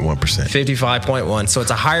 55.1%. 55.1. So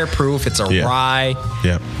it's a higher proof. It's a rye.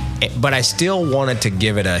 Yeah. But I still wanted to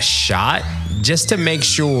give it a shot just to make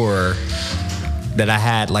sure that I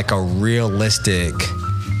had like a realistic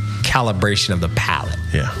calibration of the palate.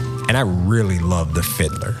 Yeah. And I really love the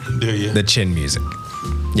Fiddler. Do you? The chin music.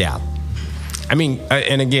 Yeah. I mean,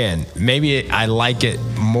 and again, maybe I like it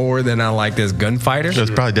more than I like this Gunfighter. So it's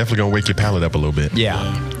probably definitely going to wake your palate up a little bit. Yeah.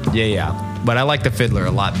 But I like the Fiddler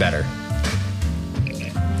a lot better.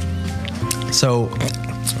 So,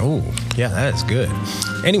 that is good.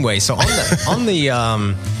 Anyway, so on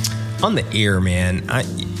the ear, man,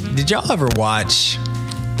 did y'all ever watch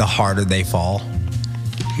The Harder They Fall?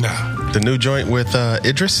 No. The new joint with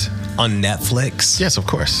Idris? On Netflix? Yes, of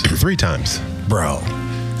course. 3 times. Bro.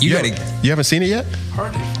 You haven't seen it yet?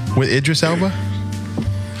 Hardly. With Idris Elba?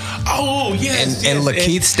 Oh, yes. And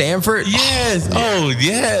Lakeith Stanfield? Yes. Oh,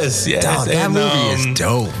 yes. Dog, that movie is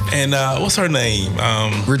dope. And what's her name?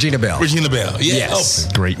 Regina Bell. Regina Bell. Yeah. Yes.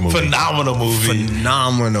 Oh, great movie. Phenomenal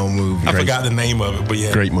movie. I forgot the name of it, but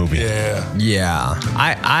yeah. Great movie. Yeah. Yeah.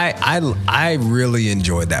 I really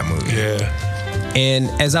enjoyed that movie. Yeah. And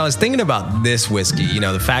as I was thinking about this whiskey, you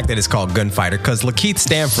know, the fact that it's called Gunfighter, because Lakeith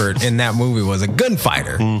Stanfield in that movie was a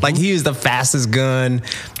gunfighter. Mm-hmm. Like, he was the fastest gun,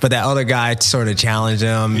 but that other guy sort of challenged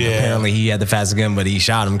him. Yeah. Apparently, he had the fastest gun, but he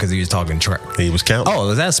shot him because he was talking trash. He was counting. Oh,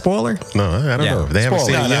 is that a spoiler? No, I don't know. They haven't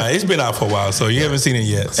seen it yet. It's been out for a while, so you haven't seen it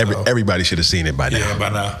yet. So. Everybody should have seen it by now. Yeah, by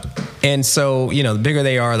now. And so, you know, the bigger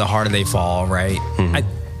they are, the harder they fall, right?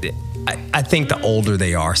 Mm-hmm. I think the older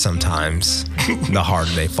they are sometimes, the harder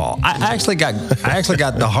they fall. I actually got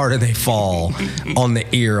the harder they fall on the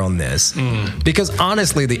ear on this. Because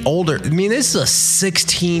honestly, the older, I mean, this is a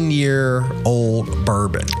 16-year-old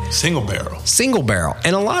bourbon. Single barrel.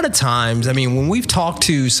 And a lot of times, I mean, when we've talked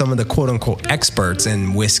to some of the quote-unquote experts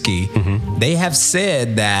in whiskey, they have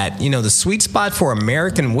said that, you know, the sweet spot for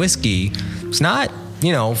American whiskey is not,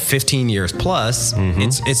 you know, 15 years plus.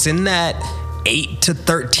 It's in that 8 to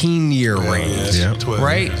 13 year range,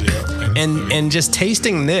 right? And just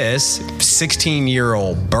tasting this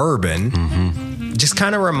 16-year-old bourbon just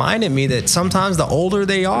kind of reminded me that sometimes the older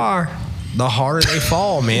they are, the harder they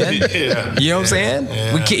fall, man. You know what I'm saying?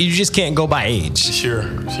 Yeah. You just can't go by age. Sure.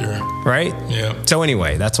 Right? Yeah. So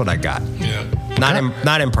anyway, that's what I got. Yeah.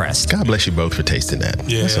 Not impressed. God bless you both for tasting that.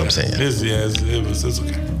 Yeah. That's what I'm saying. It's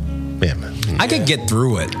okay. Yeah, man. I could get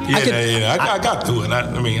through it. I got through it.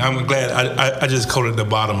 I mean, I'm glad I just coated the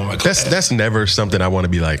bottom of my glass. That's never something I want to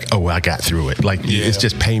be like, oh, I got through it. Like, it's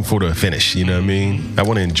just painful to finish. You know what I mean? I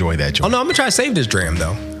want to enjoy that joint. Oh, no, I'm going to try to save this dram,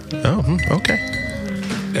 though. Oh, okay.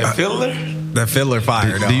 That Fiddler? The Fiddler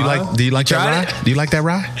fire. Do you like that rye? Do you like that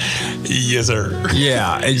rye? Yes, sir.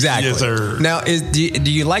 Yeah, exactly. Yes, sir. Now,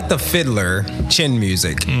 do you like the Fiddler chin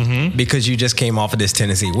music because you just came off of this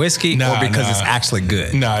Tennessee whiskey, or because it's actually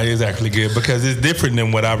good? No, it is actually good because it's different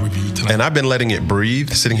than what I reviewed tonight. And I've been letting it breathe,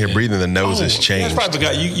 sitting here breathing. The nose has changed. That's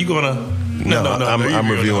probably you gonna. No, I'm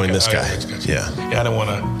reviewing this guy. Yeah, I don't want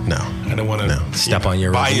to. No, I don't want to step on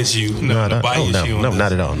your bias you. No, not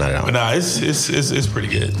at all. But no, it's pretty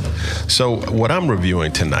good. So what I'm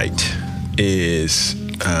reviewing tonight is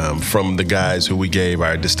from the guys who we gave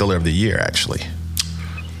our Distiller of the Year, actually.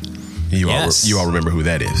 You all remember who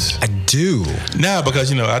that is? I do. Nah,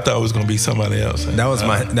 because I thought it was gonna be somebody else. That was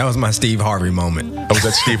my Steve Harvey moment. Oh, was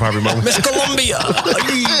that Steve Harvey moment? Miss Columbia.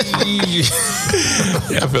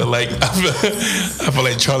 Yeah, I feel like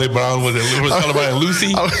Charlie Brown was Charlie Brown and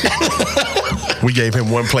Lucy. We gave him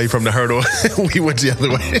one play from the hurdle. We went the other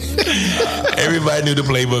way. Everybody knew to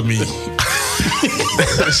play but me.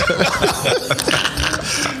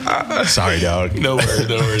 Sorry, dog. No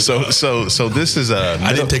worries. So this is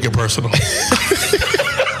I didn't take it personal.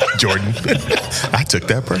 Jordan. I took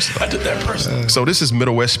that personal. So this is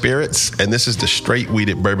Middle West Spirits, and this is the straight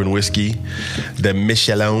wheated bourbon whiskey, the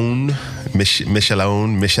Michelin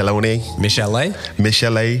Reserve.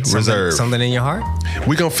 Something in your heart?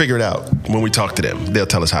 We're going to figure it out when we talk to them. They'll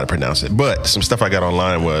tell us how to pronounce it. But some stuff I got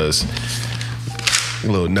online was a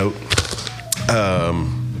little note.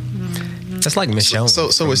 That's like Michelle.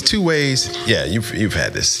 So it's two ways. Yeah, you've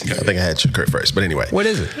had this. I think I had Kurt first. But anyway. What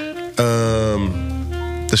is it?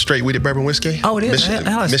 The straight wheated bourbon whiskey. Oh, it is.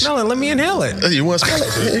 Smell it. Let me inhale it. Oh, you want to smell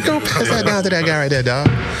it? Here you go. Pass that down to that guy right there, dog.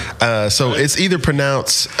 So it's either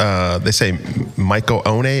pronounced, they say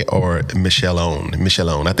Michael-one or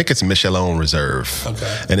Michelon. I think it's Michelon Reserve.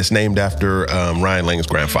 Okay. And it's named after Ryan Lang's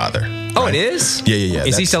grandfather. Oh, right? It is? Yeah.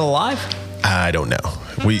 Is he still alive? I don't know.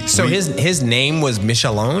 His name was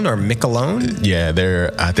Michelon or Michelon? Yeah,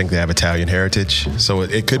 I think they have Italian heritage, so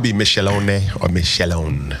it could be Michelone or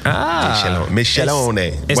Michelon. Michelone.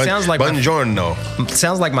 It sounds like Buongiorno.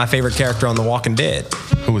 Sounds like my favorite character on The Walking Dead.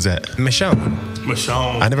 Who was that?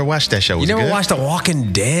 Michonne. I never watched that show. You never watched The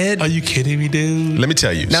Walking Dead? Are you kidding me, dude? Let me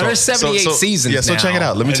tell you. Now there's 78 seasons. Yeah, so check it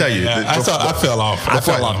out. Let me tell you. I fell off. I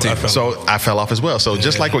fell off too. So I fell off as well. So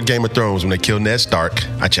just like with Game of Thrones, when they killed Ned Stark,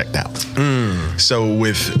 I checked out. So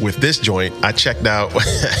with this joint, I checked out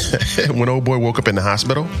when old boy woke up in the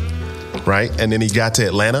hospital, right? And then he got to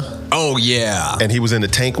Atlanta. Oh yeah. And he was in the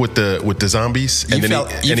tank with the zombies. And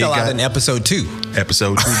he fell out in episode 2.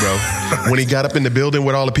 Episode 2, bro. When he got up in the building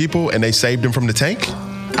with all the people and they saved him from the tank,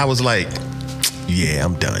 I was like, yeah,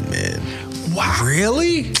 I'm done, man. Wow.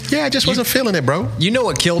 Really? Yeah, I just wasn't feeling it, bro. You know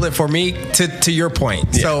what killed it for me? To your point.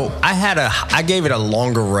 Yeah. So I gave it a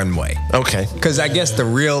longer runway. Okay. Because I guess the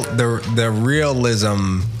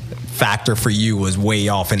realism factor for you was way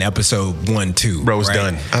off in episode 1, 2. Bro,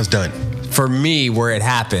 done. I was done. For me, where it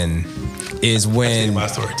happened is when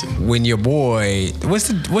your boy, what's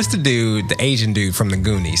the dude, the Asian dude from the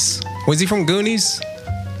Goonies? Was he from Goonies?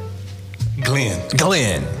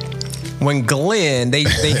 Glenn. When Glenn, they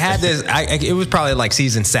had this, it was probably like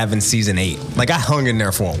season 7, season 8. Like I hung in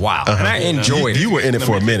there for a while, and I enjoyed it. You were in it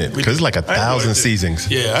for a minute because it's like 1,000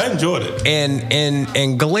 seasons. Yeah, I enjoyed it.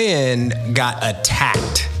 And Glenn got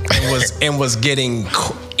attacked and was getting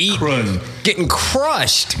eaten, getting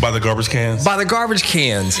crushed by the garbage cans.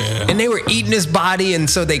 Yeah. And they were eating his body, and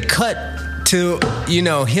so they cut to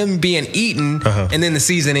him being eaten, and then the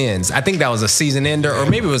season ends. I think that was a season ender, or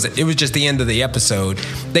maybe it was just the end of the episode.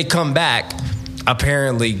 They come back.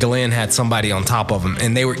 Apparently, Glenn had somebody on top of him,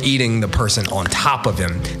 and they were eating the person on top of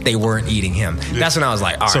him. They weren't eating him. That's when I was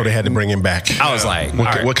like, all right. So they had to bring him back. I was like,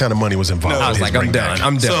 what kind of money was involved? I was like, I'm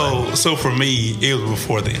done. So for me, it was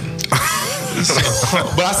before then.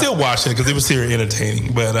 But I still watched it because it was very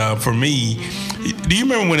entertaining. But for me, do you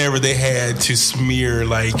remember whenever they had to smear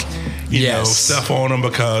stuff on them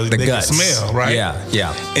because they could smell, right?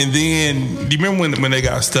 Yeah. And then, do you remember when they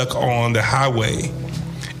got stuck on the highway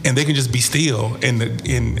and they can just be still and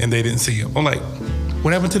they didn't see them? I'm like,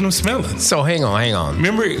 what happened to them smelling? So hang on.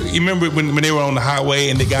 You remember when they were on the highway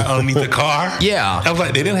and they got underneath the car? Yeah. I was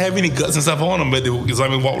like, they didn't have any guts and stuff on them, but the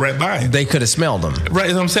zombie walked right by them. They could have smelled them. Right.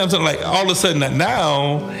 You know what I'm saying? So like all of a sudden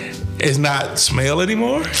now it's not smell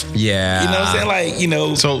anymore. Yeah. You know what I'm saying? Like,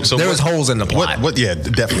 So there was holes in the plot. What? Yeah,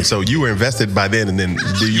 definitely. So you were invested by then, and then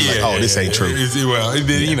this ain't true.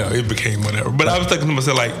 It became whatever. But I was thinking to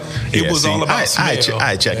myself, like, it was all about smell.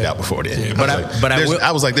 I checked out before then. Yeah,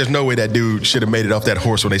 I was like, there's no way that dude should have made it off that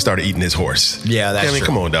horse when they started eating his horse. Yeah, that's true.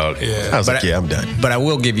 Come on, dog. Yeah. I was I'm done. But I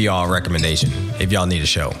will give you all a recommendation if y'all need a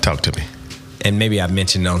show. Talk to me. And maybe I've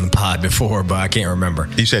mentioned it on the pod before, but I can't remember.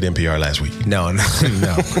 You said NPR last week. No.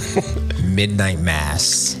 Midnight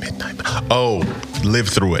Mass. Oh, Live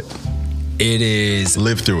Through It. It is.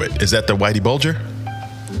 Live Through It. Is that the Whitey Bulger?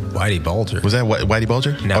 Whitey Bulger. Was that Whitey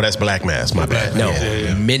Bulger? No. Oh, that's Black Mass. My bad. No,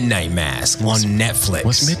 Midnight Mass on Netflix.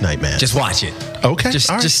 What's Midnight Mass? Just watch it. Okay.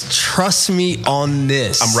 Just trust me on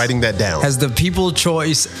this. I'm writing that down. Has the people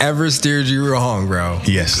choice ever steered you wrong, bro?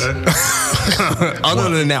 Yes. Other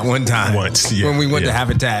than that one time. Once, yeah. When we went to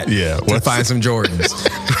Habitat to find some Jordans.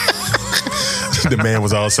 The man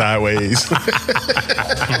was all sideways.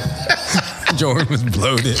 Jordan was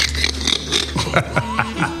bloated.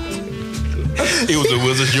 It was a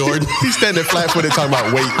Wizard Jordan. He's standing flat-footed talking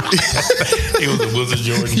about weight. It was a Wizard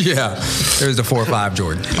Jordan. Yeah, it was the 4.5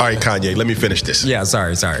 Jordan. All right, Kanye, let me finish this. Yeah,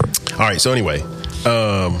 sorry. All right, so anyway,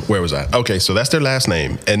 where was I? Okay, so that's their last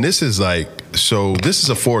name. And this is this is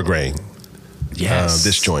a 4-grain. Yes.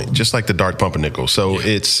 This joint, just like the dark pumpernickel. So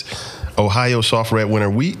it's Ohio soft red winter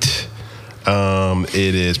wheat.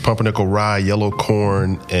 It is pumpernickel rye, yellow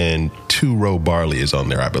corn, and 2-row barley is on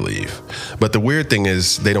there, I believe. But the weird thing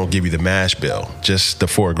is they don't give you the mash bill, just the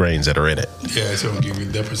 4 grains that are in it. Yeah, so they don't give you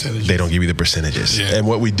the percentages. They don't give you the percentages. Yeah. And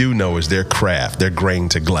what we do know is they're craft. They're grain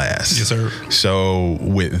to glass. Yes, sir. So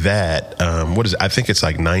with that, what is it? I think it's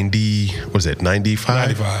like 90, what is it,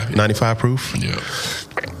 95? 95. Yeah. 95 proof? Yeah.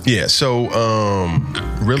 Yeah, so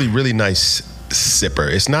really, really nice sipper.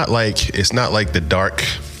 It's not like the dark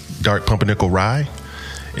pumpernickel rye.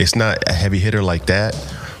 It's not a heavy hitter like that,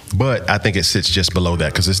 but I think it sits just below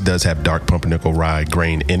that because this does have dark pumpernickel rye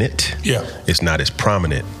grain in it. Yeah. It's not as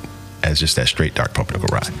prominent as just that straight dark pumpernickel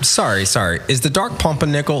rye. Sorry. Is the dark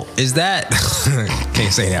pumpernickel, is that,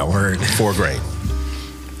 can't say that word. 4 grain.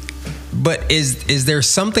 But is there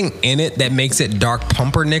something in it that makes it dark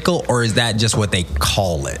pumpernickel, or is that just what they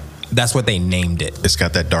call it? That's what they named it. It's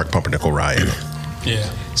got that dark pumpernickel rye in it. Yeah.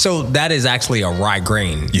 So that is actually a rye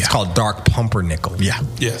grain. Yeah. It's called dark pumpernickel. Yeah.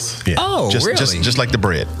 Yes. Yeah. Oh, really? Just like the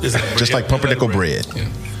bread. Just like pumpernickel bread. Yeah.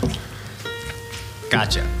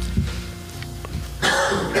 Gotcha.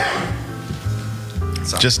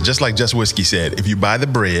 Just like Just Whiskey said, if you buy the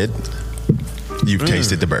bread, you've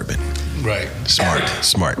tasted the bourbon. Right. Smart.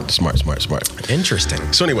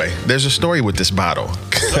 Interesting. So anyway, there's a story with this bottle.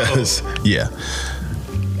 Because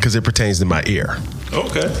it pertains to my ear.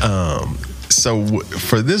 Okay. So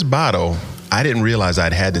for this bottle, I didn't realize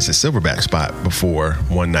I'd had this at Silverback Spot before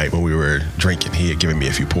one night when we were drinking. He had given me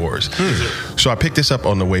a few pours. So I picked this up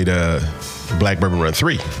on the way to Black Bourbon Run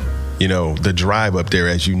 3. You know, the drive up there,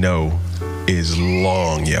 as you know, is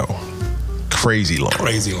long, yo. Crazy long.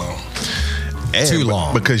 And Too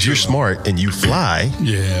long. Because you're smart and you fly.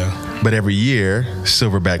 Yeah. But every year,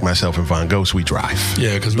 Silverback, myself, and Von Ghost, we drive.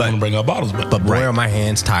 Yeah, because we want to bring our bottles back. But boy, are my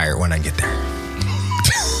hands tired when I get there.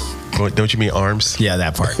 Don't you mean arms? Yeah,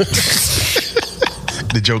 that part.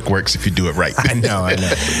 The joke works if you do it right. I know.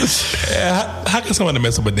 Yeah, how can someone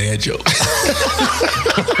mess up a dad joke?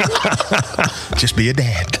 Just be a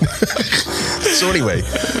dad. So anyway,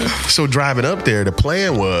 driving up there, the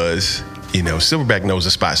plan was, Silverback knows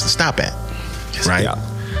the spots to stop at, right? Yeah.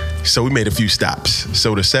 So we made a few stops.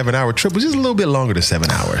 So the 7-hour trip was just a little bit longer than 7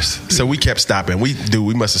 hours. So we kept stopping. We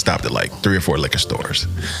must have stopped at like 3 or 4 liquor stores.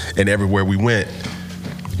 And everywhere we went,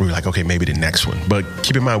 we were like, okay, maybe the next one. But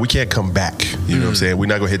keep in mind, we can't come back. You know what I'm saying? We're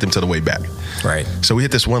not going to hit them till the way back. Right. So we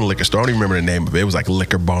hit this one liquor store. I don't even remember the name of it. It was like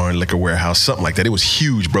Liquor Barn, Liquor Warehouse, something like that. It was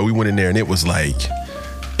huge, bro. We went in there and it was like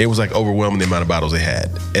overwhelming the amount of bottles they had.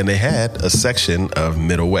 And they had a section of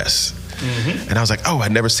Middle West. Mm-hmm. And I was like, oh,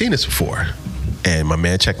 I'd never seen this before. And my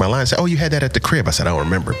man checked my line and said, oh, you had that at the crib. I said, I don't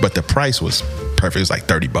remember. But the price was perfect. It was like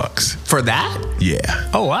 $30. For that? Yeah.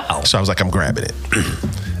 Oh, wow. So I was like, I'm grabbing it.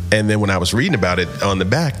 And then when I was reading about it on the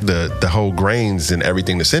back, the whole grains and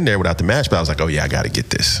everything that's in there without the mash bill, I was like, oh, yeah, I got to get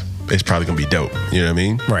this. It's probably going to be dope. You know what I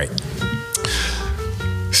mean? Right.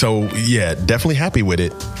 So, yeah, definitely happy with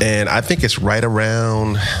it. And I think it's right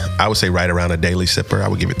around a daily sipper. I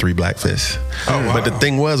would give it 3 Blackfish. Oh, wow. But the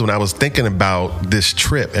thing was, when I was thinking about this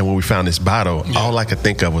trip and when we found this bottle, all I could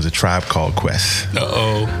think of was A Tribe Called Quest.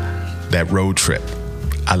 Uh-oh. That road trip.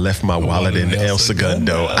 I left my wallet in El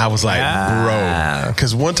Segundo. I was like, bro.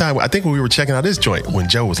 Because one time, I think when we were checking out this joint, when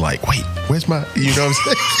Joe was like, wait, where's my, you know what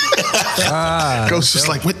I'm saying? Ghost was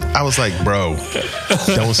like, what? I was like, bro,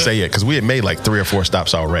 don't say it. Because we had made like 3 or 4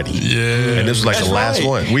 stops already. Yeah. And this was like the last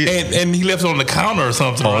one. And he left it on the counter or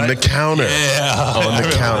something, On the counter. Yeah. On the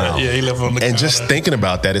counter. Yeah, he left it on the counter. And just thinking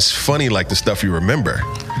about that, it's funny, like the stuff you remember.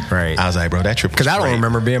 Right. I was like, bro, that trip was Because I don't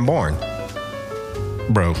remember being born.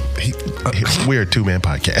 Bro, we're a 2-man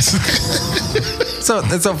podcast. So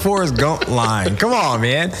it's a Forrest Gump line. Come on,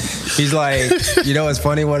 man. He's like, it's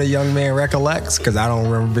funny what a young man recollects because I don't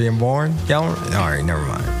remember being born. Y'all, all right, never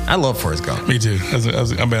mind. I love Forrest Gump. Me too. I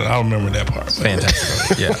don't remember that part.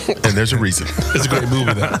 Fantastic. Yeah. And there's a reason. It's a great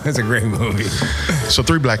movie, though. It's a great movie. So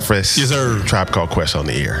 3 Blackfish. Yes, sir. Tribe Called Quest on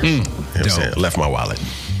the ear. You know what I'm saying? Left my wallet.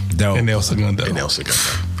 Dope. And El Segundo.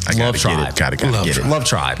 I gotta get it. Love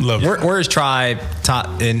Tribe. Where's Tribe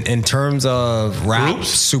top in terms of rap? Groups?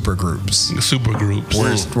 Super groups.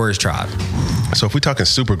 Where's Tribe? So if we're talking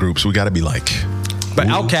super groups, we gotta be like. But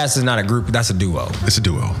Outkast is not a group. That's a duo. It's a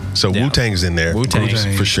duo. So Wu-Tang's in there. Wu-Tang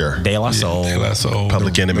for sure. De La Soul.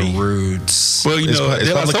 Public Enemy. The Roots. Well,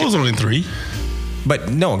 De La Soul's only 3. But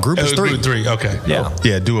no, a group is 3. Group 3. Okay. Yeah.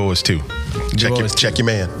 Yeah. Duo is 2. Check your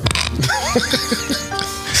man.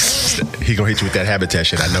 He gonna hit you with that habitat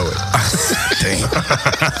shit. I know it.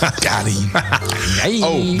 Got him.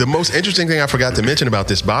 Oh, the most interesting thing I forgot to mention about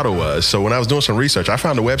this bottle was, so when I was doing some research, I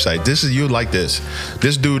found a website. You would like this.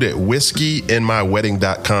 This dude at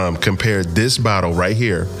whiskeyinmywedding.com compared this bottle right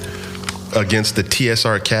here against the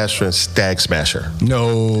TSR Cask Strength Stag Smasher.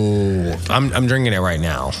 No, I'm drinking it right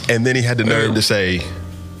now. And then he had the nerve to say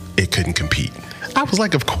it couldn't compete. I was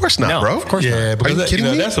like, of course not, bro. Of course not. Are because you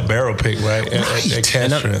kidding me? That's a barrel pick, right? At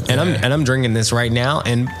Cask Strength. And I'm drinking this right now,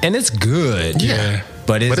 and it's good. Yeah.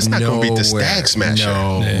 But it's not going to beat the Stag Smasher.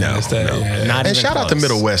 No. Not and shout out to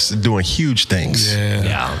Middle West doing huge things.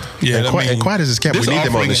 Yeah. And quiet as it's kept, we need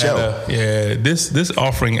them on the show. This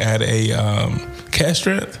offering at a Cask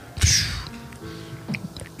Strength.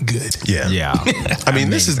 Good. Yeah. I mean,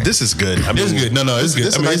 this is good. I mean, it's good. No, it's good.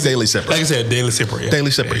 This is a nice daily sipper. Like I said, daily sipper. Yeah. Daily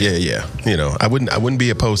sipper. Yeah. You know, I wouldn't be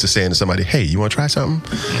opposed to saying to somebody, "Hey, you want to try something?"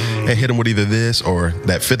 And hit them with either this or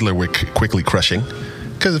that Fiddler we're quickly crushing,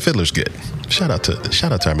 because the Fiddler's good. Shout out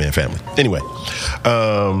to our man family. Anyway,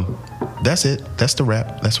 that's it. That's the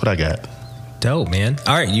wrap. That's what I got. Dope, man.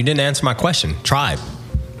 All right, you didn't answer my question. Tribe.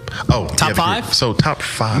 Oh, top 5. So top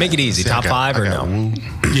 5. Make it easy. Top 5 or no?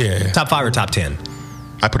 Yeah. Top 5 or top 10.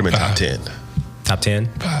 I put him in top 10. Top 10?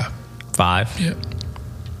 5? Yep.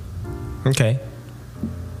 Okay.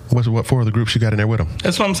 What 4 of the groups you got in there with them?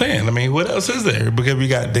 That's what I'm saying. I mean, what else is there? Because we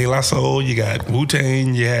got De La Soul, you got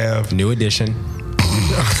Wu-Tang, you have... New Edition.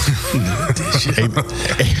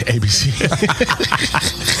 ABC.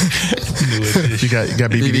 You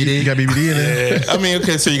got BBD. You got BBD in there. Yeah. I mean,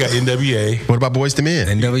 okay, so you got NWA. What about Boyz II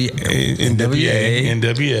Men?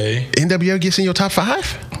 NWA gets in your top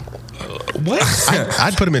 5? What?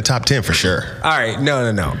 I'd put him in top 10 for sure. All right,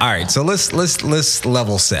 no. All right, so let's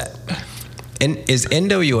level set. Is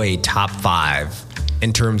NWA top 5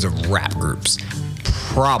 in terms of rap groups?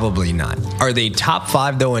 Probably not. Are they top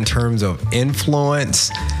 5 though in terms of influence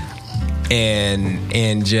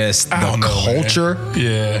and just the culture? Man.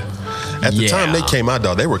 Yeah. At the time they came out,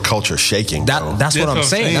 though, they were culture shaking. That's what I'm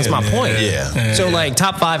saying. That's my point. Yeah. So, like,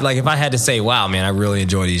 top 5, like, if I had to say, wow, man, I really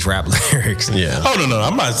enjoy these rap lyrics. Yeah. Oh, no,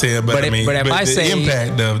 I'm not saying, but if I say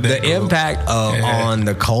the impact on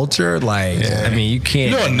the culture, like, I mean, you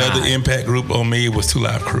can't. You know, another impact group on me was 2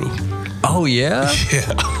 Live Crew. Oh, yeah?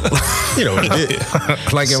 Yeah. You know,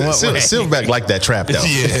 like in what way? Silverback liked that trap, though.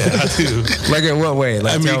 Yeah, I do. Like in what way?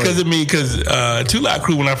 Like, because 2 Live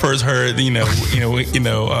Crew, when I first heard, the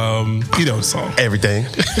song. Everything.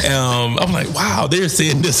 I'm like, wow, they're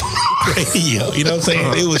saying this on the radio. You know what I'm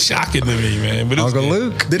saying? It was shocking to me, man. But Uncle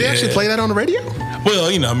Luke. Did they actually play that on the radio?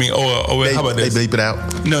 Well, how about this? They bleep it out?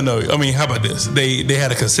 No. I mean, how about this? They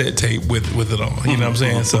had a cassette tape with it on. You know what I'm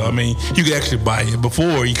saying? So, I mean, you could actually buy it.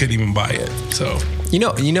 Before, you couldn't even buy it. So, you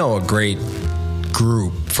know, a great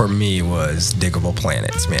group for me was Diggable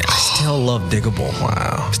Planets, man. I still love Diggable.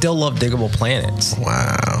 Wow. Still love Diggable Planets.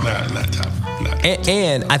 Wow. Not top.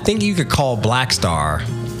 And I think you could call Black Star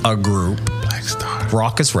a group. Black Star.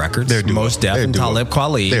 Raucous Records. They're duo. Mos Def and Talib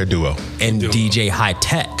Kweli. They're duo. And DJ High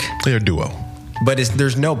Tech. They're duo. But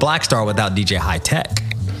there's no Black Star without DJ High Tech.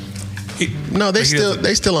 No, they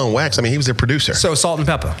still on wax. I mean, he was their producer. So Salt and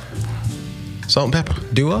Pepper. Salt and Pepper.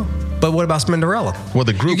 Duo? But what about Spinderella? Well,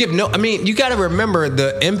 the group. You got to remember so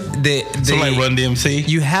like Run DMC.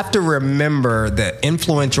 You have to remember the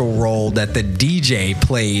influential role that the DJ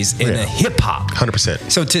plays in a hip hop.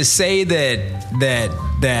 100%. So to say that the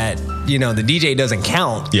DJ doesn't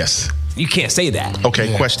count. Yes. You can't say that.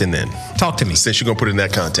 Okay, question then. Talk to me. Since you're gonna put it in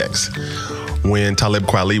that context, when Talib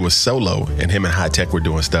Kweli was solo and him and High Tech were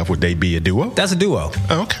doing stuff, would they be a duo? That's a duo.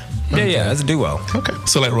 Oh, okay. Yeah, that's a duo. Okay.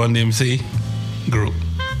 So like Run DMC group.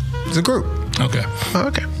 It's a group. Okay. Oh,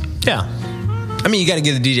 okay. Yeah. I mean, you got to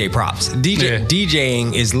give the DJ props.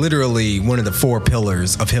 DJing is literally one of the 4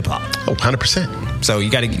 pillars of hip hop. Oh, 100%. So you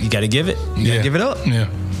got to give it. You got to give it up. Yeah.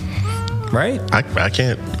 Right? I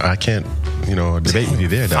can't debate with you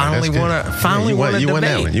there, dog. Finally want to debate. You won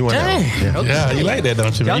that one. You won that one. Yeah. Okay. Yeah, you like that,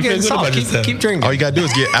 don't you? Y'all You getting feel good salt. about yourself. Keep drinking. All you gotta do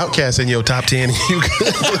is get Outkast in your top 10.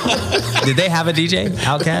 Did they have a DJ?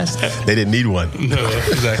 Outkast? They didn't need one. No,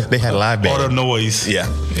 exactly. They had a live band. All the noise. Yeah.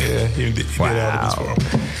 Yeah. He did all of this for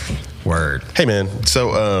them. Word. Hey man,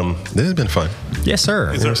 so this has been fun. Yes,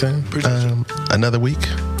 sir. You know what I'm saying? Another week,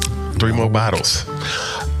 3 more bottles.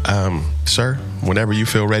 Sir, whenever you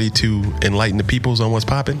feel ready to enlighten the peoples on what's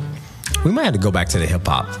popping. We might have to go back to the hip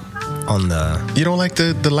hop on the. You don't like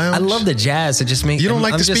the lounge? I love the jazz. It just makes. You don't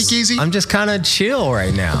like the speakeasy? I'm just kind of chill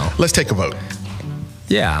right now. Let's take a vote.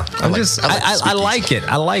 Yeah, I like it.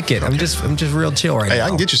 I like it. Okay. I'm just real chill right now. Hey, I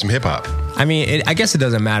can get you some hip hop. I mean, I guess it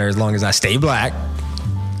doesn't matter as long as I stay black.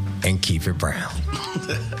 and keep it brown.